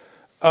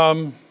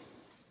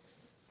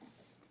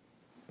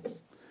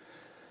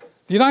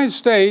 The United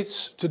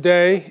States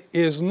today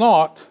is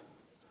not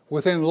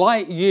within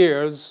light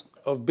years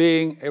of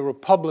being a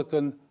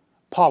Republican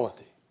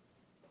polity.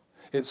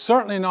 It's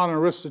certainly not an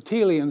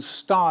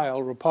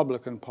Aristotelian-style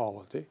Republican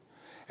polity,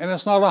 and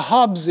it's not a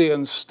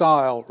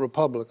Hobbesian-style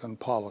Republican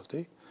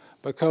polity,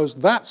 because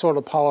that sort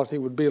of polity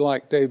would be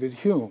like David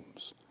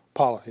Hume's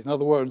polity. In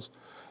other words,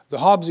 the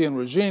Hobbesian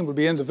regime would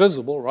be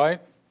indivisible, right?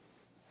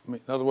 In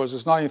other words,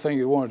 it's not anything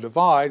you want to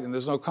divide, and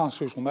there's no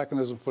constitutional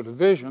mechanism for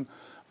division,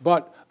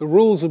 but the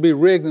rules would be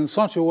rigged in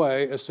such a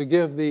way as to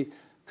give the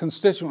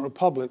constituent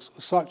republics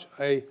such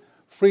a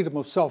freedom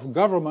of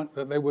self-government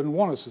that they wouldn't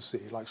want us to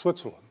see, like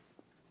Switzerland.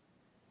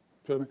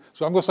 So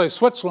I'm going to say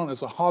Switzerland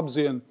is a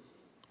Hobbesian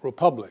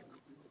republic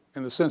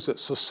in the sense that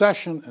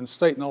secession and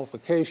state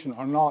nullification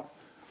are not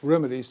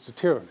remedies to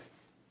tyranny.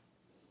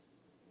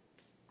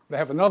 They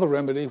have another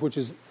remedy which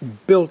is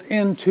built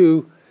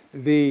into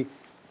the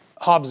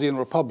Hobbesian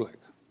republic.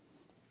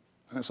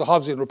 And it's a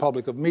Hobbesian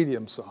republic of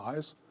medium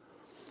size.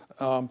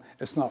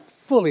 It's not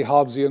fully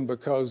Hobbesian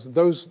because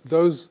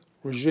those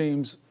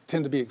regimes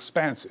tend to be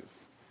expansive.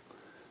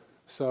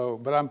 So,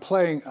 but I'm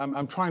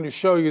trying to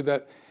show you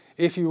that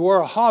if you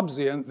were a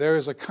Hobbesian, there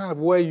is a kind of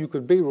way you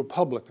could be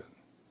Republican.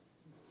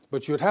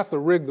 But you'd have to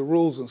rig the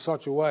rules in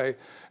such a way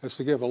as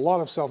to give a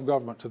lot of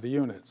self-government to the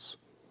units.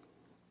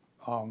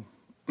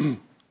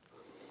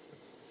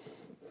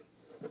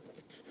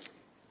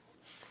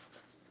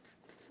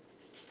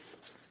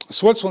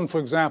 Switzerland, for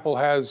example,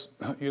 has,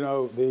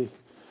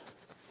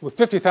 with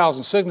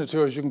 50,000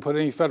 signatures, you can put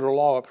any federal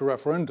law up to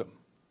referendum,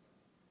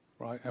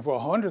 right? And for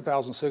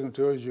 100,000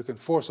 signatures, you can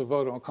force a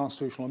vote on a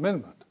constitutional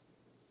amendment.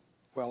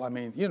 Well, I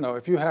mean, you know,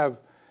 if you have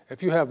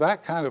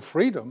that kind of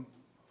freedom,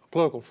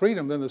 political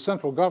freedom, then the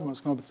central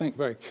government's going to think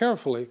very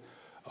carefully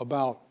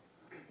about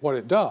what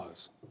it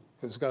does,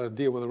 because it's got to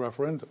deal with a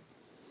referendum.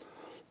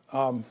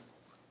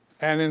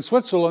 And in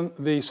Switzerland,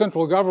 the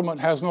central government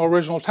has no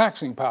original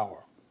taxing power.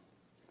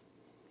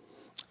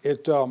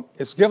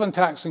 It's given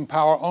taxing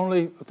power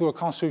only through a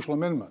constitutional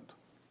amendment,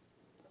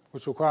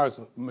 which requires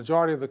the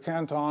majority of the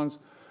cantons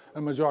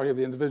and majority of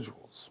the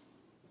individuals.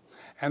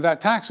 And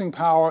that taxing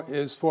power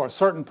is for a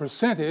certain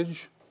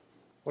percentage,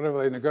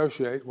 whatever they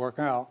negotiate, work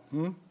out,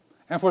 and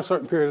for a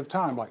certain period of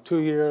time, like 2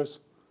 years,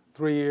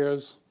 3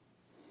 years.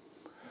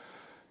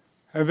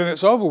 And then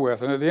it's over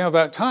with. And at the end of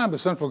that time, the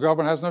central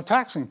government has no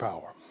taxing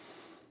power.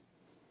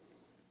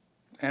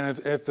 And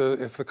if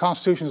the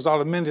Constitution is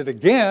not amended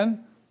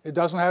again, it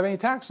doesn't have any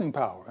taxing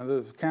power. And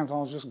the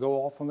cantons just go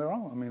off on their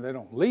own. I mean, they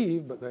don't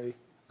leave, but they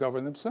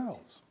govern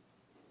themselves.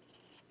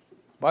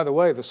 By the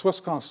way, the Swiss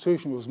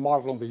Constitution was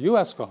modeled on the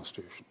US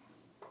Constitution.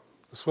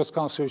 The Swiss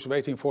Constitution of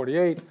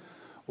 1848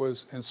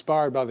 was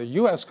inspired by the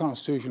US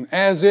Constitution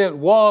as it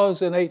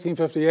was in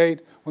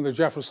 1858 when the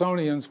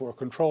Jeffersonians were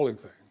controlling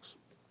things.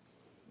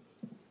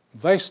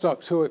 They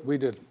stuck to it, we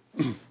didn't.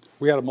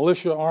 We had a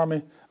militia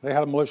army, they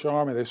had a militia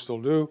army, they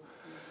still do.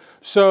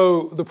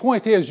 So the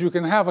point is, you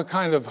can have a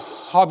kind of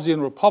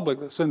Hobbesian republic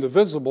that's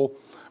indivisible,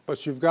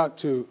 but you've got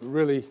to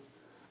really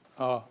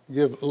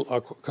give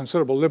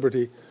considerable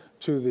liberty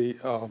to the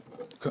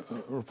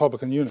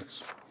Republican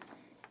units.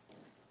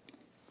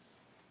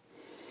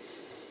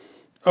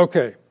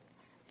 Okay,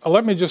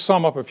 let me just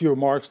sum up a few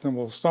remarks, then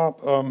we'll stop.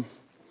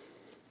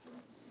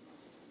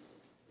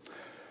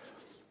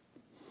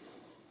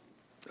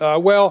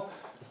 Well,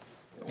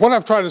 what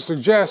I've tried to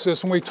suggest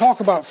is when we talk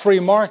about free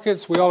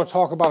markets, we ought to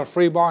talk about a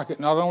free market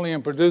not only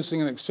in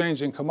producing and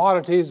exchanging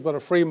commodities, but a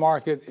free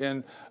market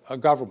in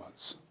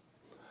governments.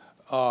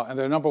 And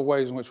there are a number of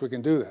ways in which we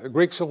can do that. The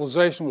Greek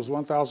civilization was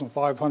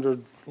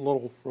 1,500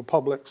 little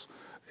republics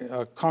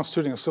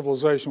constituting a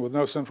civilization with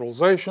no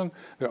centralization.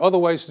 There are other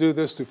ways to do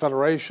this through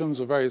federations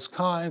of various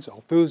kinds,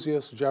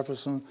 Althusius,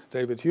 Jefferson,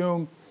 David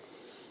Hume,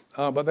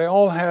 but they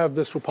all have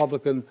this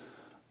republican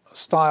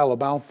style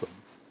about them.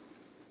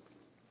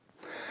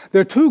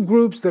 There are two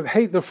groups that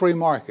hate the free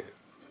market: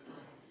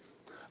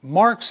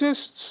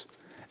 Marxists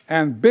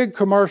and big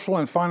commercial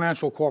and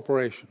financial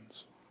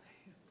corporations.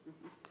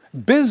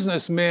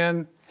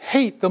 Businessmen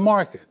hate the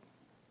market.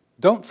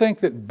 Don't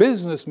think that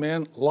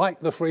businessmen like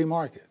the free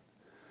market.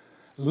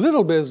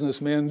 Little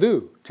businessmen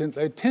do.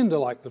 They tend to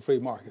like the free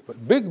market.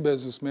 But big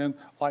businessmen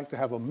like to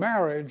have a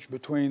marriage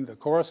between the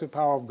coercive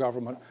power of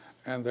government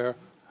and their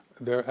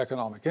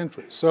economic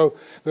interests. So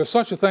there's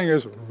such a thing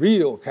as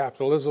real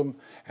capitalism,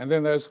 and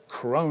then there's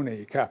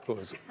crony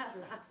capitalism.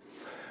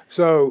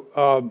 So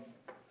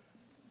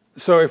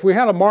if we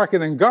had a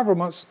market in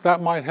governments,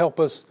 that might help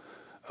us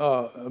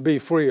be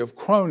free of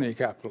crony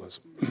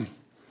capitalism.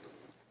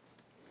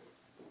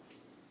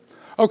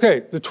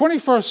 Okay, the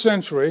 21st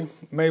century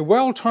may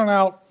well turn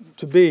out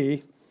to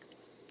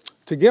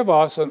give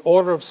us an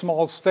order of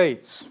small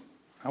states.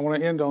 I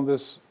want to end on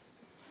this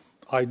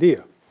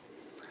idea.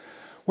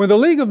 When the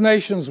League of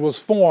Nations was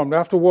formed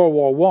after World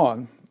War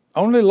I,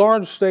 only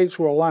large states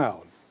were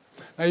allowed.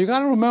 Now you've got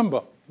to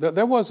remember that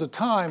there was a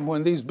time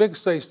when these big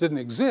states didn't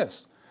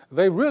exist.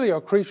 They really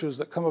are creatures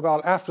that come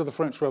about after the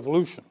French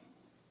Revolution.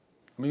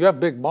 I mean, you have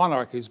big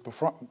monarchies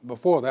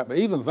before that, but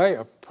even they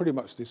are pretty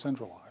much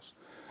decentralized.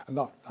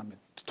 Not, I mean,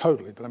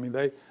 totally, but I mean,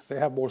 they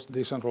have more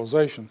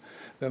decentralization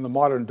than the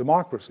modern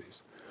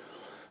democracies.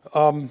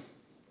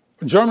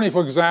 Germany,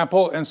 for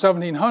example, in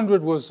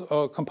 1700 was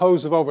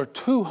composed of over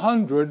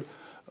 200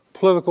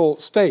 political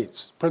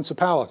states,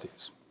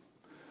 principalities,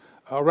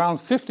 around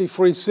 50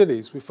 free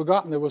cities. We've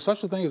forgotten there was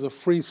such a thing as a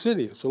free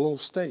city. It's a little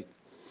state.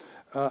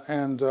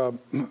 And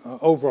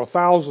over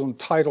 1,000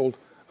 titled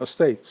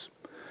estates.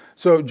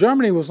 So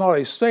Germany was not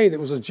a state, it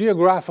was a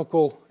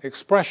geographical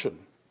expression,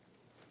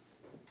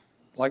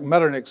 like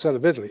Metternich said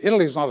of Italy.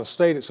 Italy is not a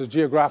state, it's a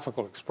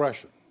geographical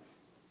expression.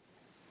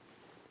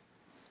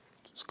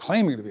 It's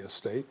claiming to be a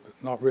state, but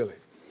not really.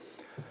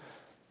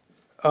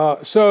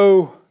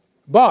 After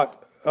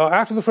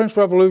the French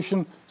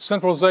Revolution,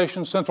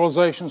 centralization,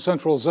 centralization,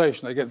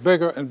 centralization. They get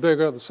bigger and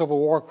bigger. The Civil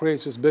War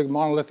creates this big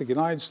monolithic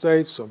United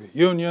States, Soviet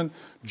Union,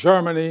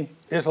 Germany,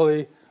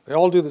 Italy. They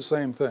all do the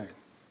same thing.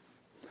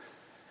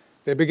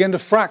 They begin to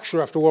fracture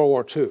after World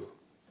War II.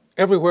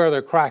 Everywhere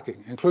they're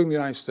cracking, including the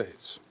United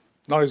States.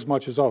 Not as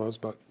much as others,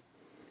 but.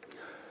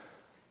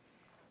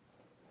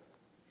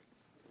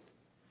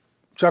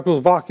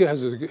 Czechoslovakia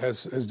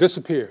has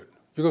disappeared.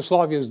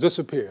 Yugoslavia has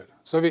disappeared.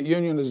 Soviet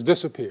Union has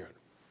disappeared.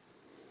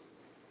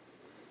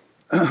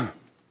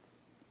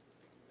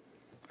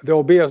 There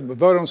will be a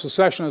vote on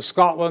secession of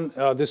Scotland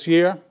this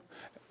year.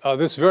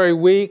 This very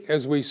week,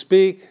 as we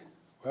speak,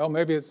 well,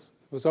 maybe it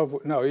was over.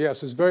 No,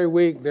 yes, this very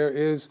week there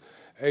is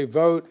a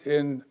vote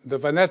in the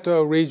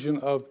Veneto region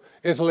of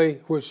Italy,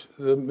 which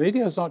the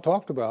media has not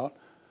talked about,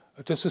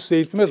 to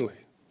secede from Italy.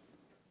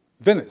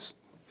 Venice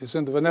is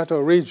in the Veneto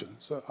region,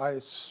 so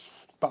it's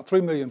about 3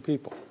 million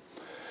people.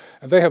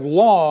 And they have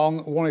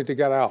long wanted to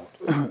get out.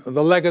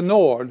 The Lega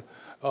Nord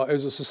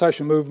is a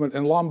secession movement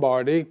in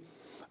Lombardy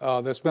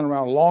that's been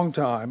around a long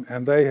time,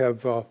 and they have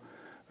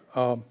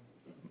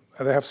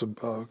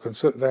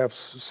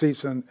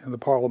seats in the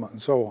parliament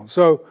and so on.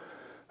 So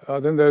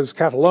then there's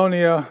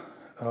Catalonia,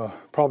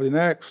 probably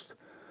next.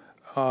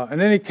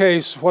 In any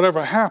case,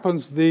 whatever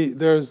happens,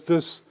 there's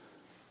this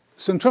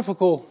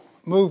centrifugal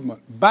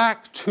movement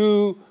back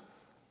to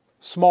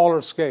smaller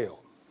scale.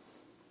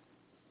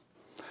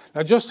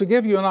 Now, just to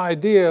give you an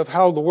idea of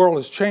how the world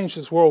has changed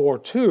since World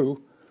War II,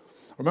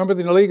 remember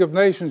in the League of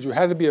Nations, you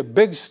had to be a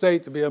big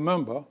state to be a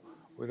member.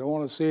 We don't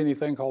want to see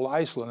anything called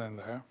Iceland in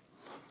there.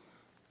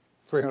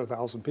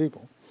 300,000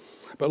 people.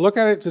 But look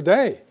at it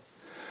today.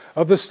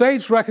 Of the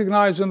states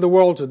recognized in the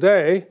world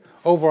today,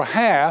 over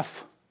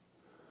half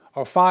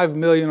are 5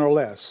 million or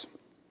less.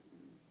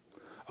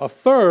 A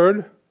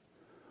third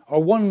are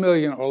 1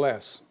 million or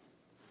less.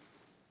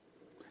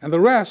 And the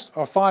rest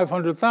are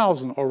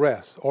 500,000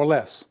 or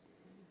less.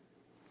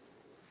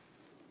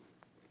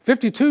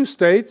 52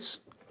 states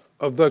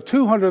of the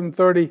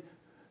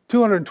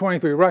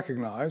 223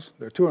 recognized,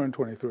 there are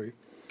 223,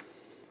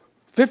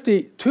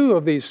 52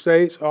 of these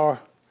states are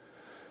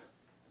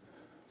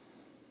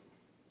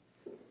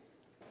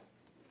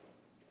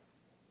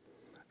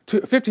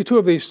 52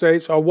 of these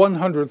states are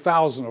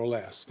 100,000 or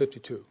less,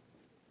 52,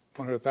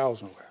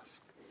 100,000 or less.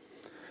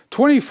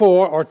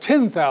 24 are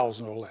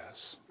 10,000 or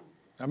less.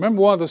 Now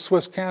remember, one of the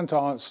Swiss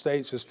canton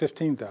states is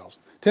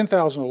 15,000,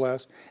 10,000 or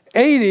less.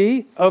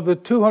 80 of the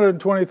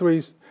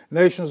 223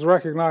 nations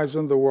recognized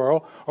in the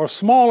world are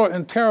smaller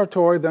in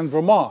territory than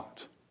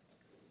Vermont.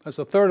 That's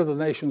a third of the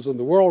nations in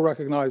the world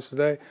recognized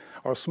today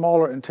are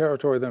smaller in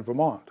territory than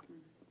Vermont.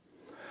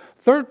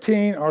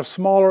 13 are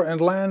smaller in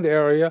land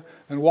area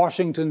than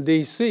Washington,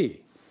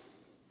 D.C.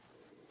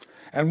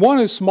 And one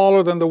is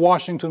smaller than the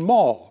Washington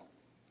Mall,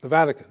 the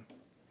Vatican.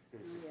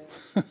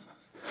 Yeah.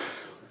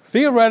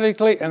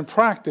 Theoretically and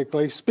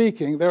practically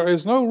speaking, there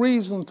is no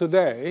reason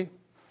today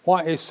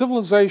why a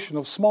civilization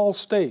of small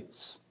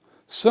states,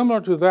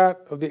 similar to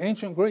that of the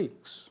ancient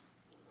Greeks,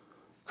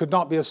 could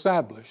not be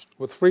established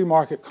with free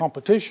market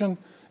competition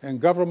and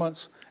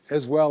governments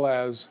as well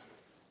as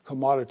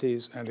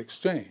commodities and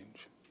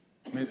exchange.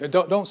 I mean,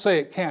 don't say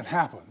it can't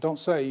happen. Don't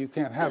say you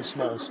can't have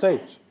small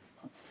states.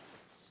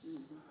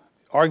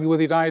 Argue with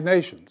the United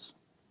Nations.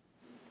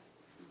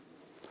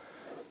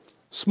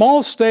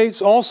 Small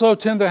states also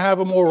tend to have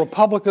a more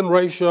Republican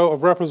ratio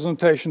of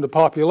representation to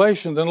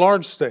population than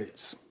large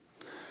states.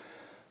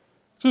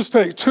 Just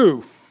take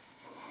two.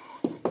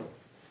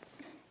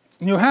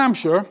 New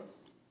Hampshire,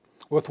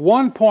 with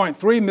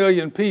 1.3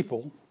 million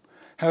people,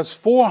 has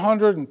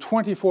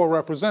 424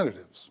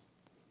 representatives.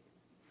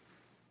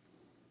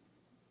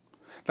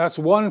 That's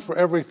one for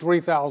every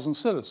 3,000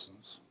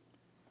 citizens.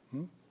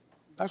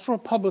 That's a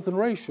Republican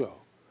ratio.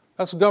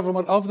 That's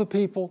government of the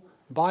people,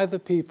 by the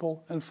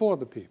people, and for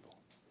the people.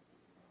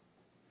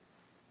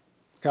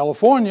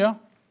 California,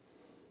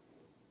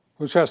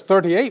 which has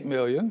 38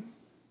 million,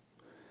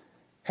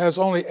 has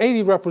only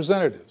 80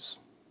 representatives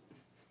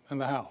in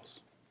the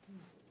House.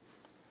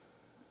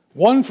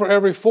 One for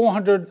every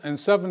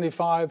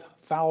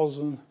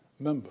 475,000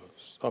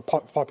 members,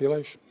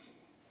 population.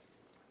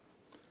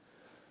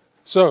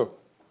 So,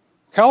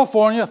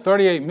 California,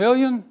 38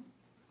 million,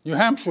 New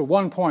Hampshire,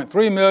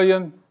 1.3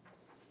 million,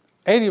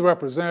 80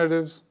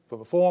 representatives for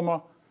the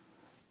former,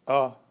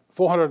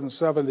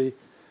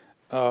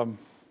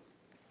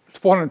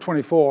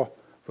 424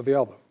 for the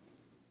other.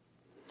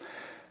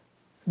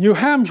 New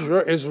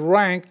Hampshire is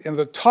ranked in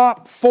the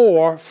top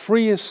 4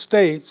 freest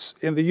states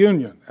in the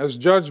Union, as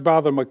judged by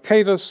the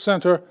Mercatus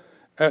Center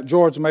at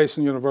George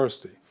Mason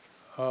University.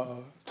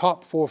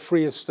 Top 4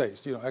 freest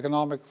states,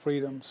 economic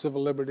freedom,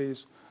 civil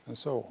liberties, and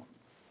so on.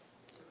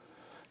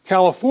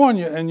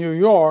 California and New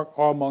York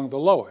are among the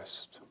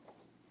lowest.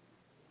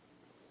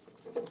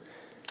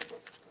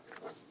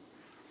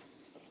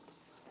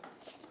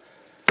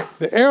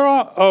 The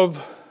era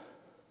of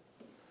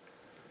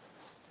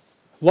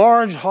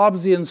large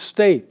Hobbesian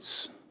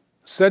states,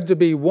 said to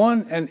be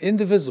one and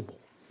indivisible,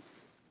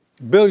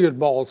 billiard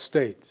ball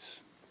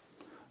states,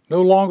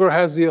 no longer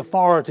has the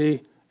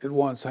authority it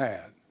once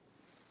had.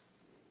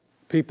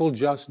 People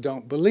just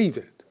don't believe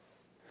it.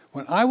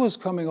 When I was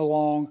coming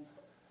along,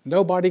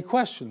 nobody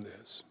questioned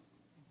this.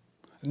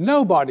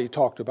 Nobody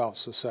talked about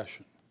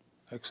secession,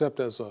 except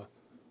as a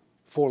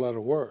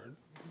 4-letter word.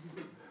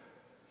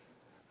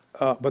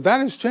 But that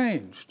has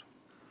changed.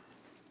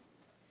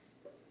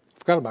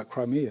 Forgot about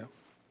Crimea.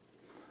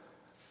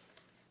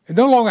 It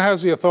no longer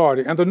has the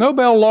authority. And the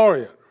Nobel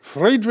laureate,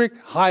 Friedrich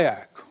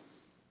Hayek,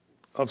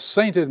 of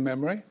sainted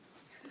memory,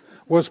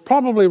 was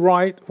probably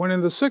right when in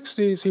the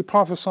 60s he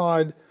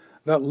prophesied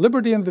that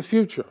liberty in the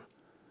future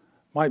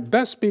might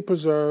best be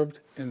preserved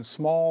in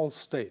small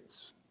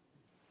states.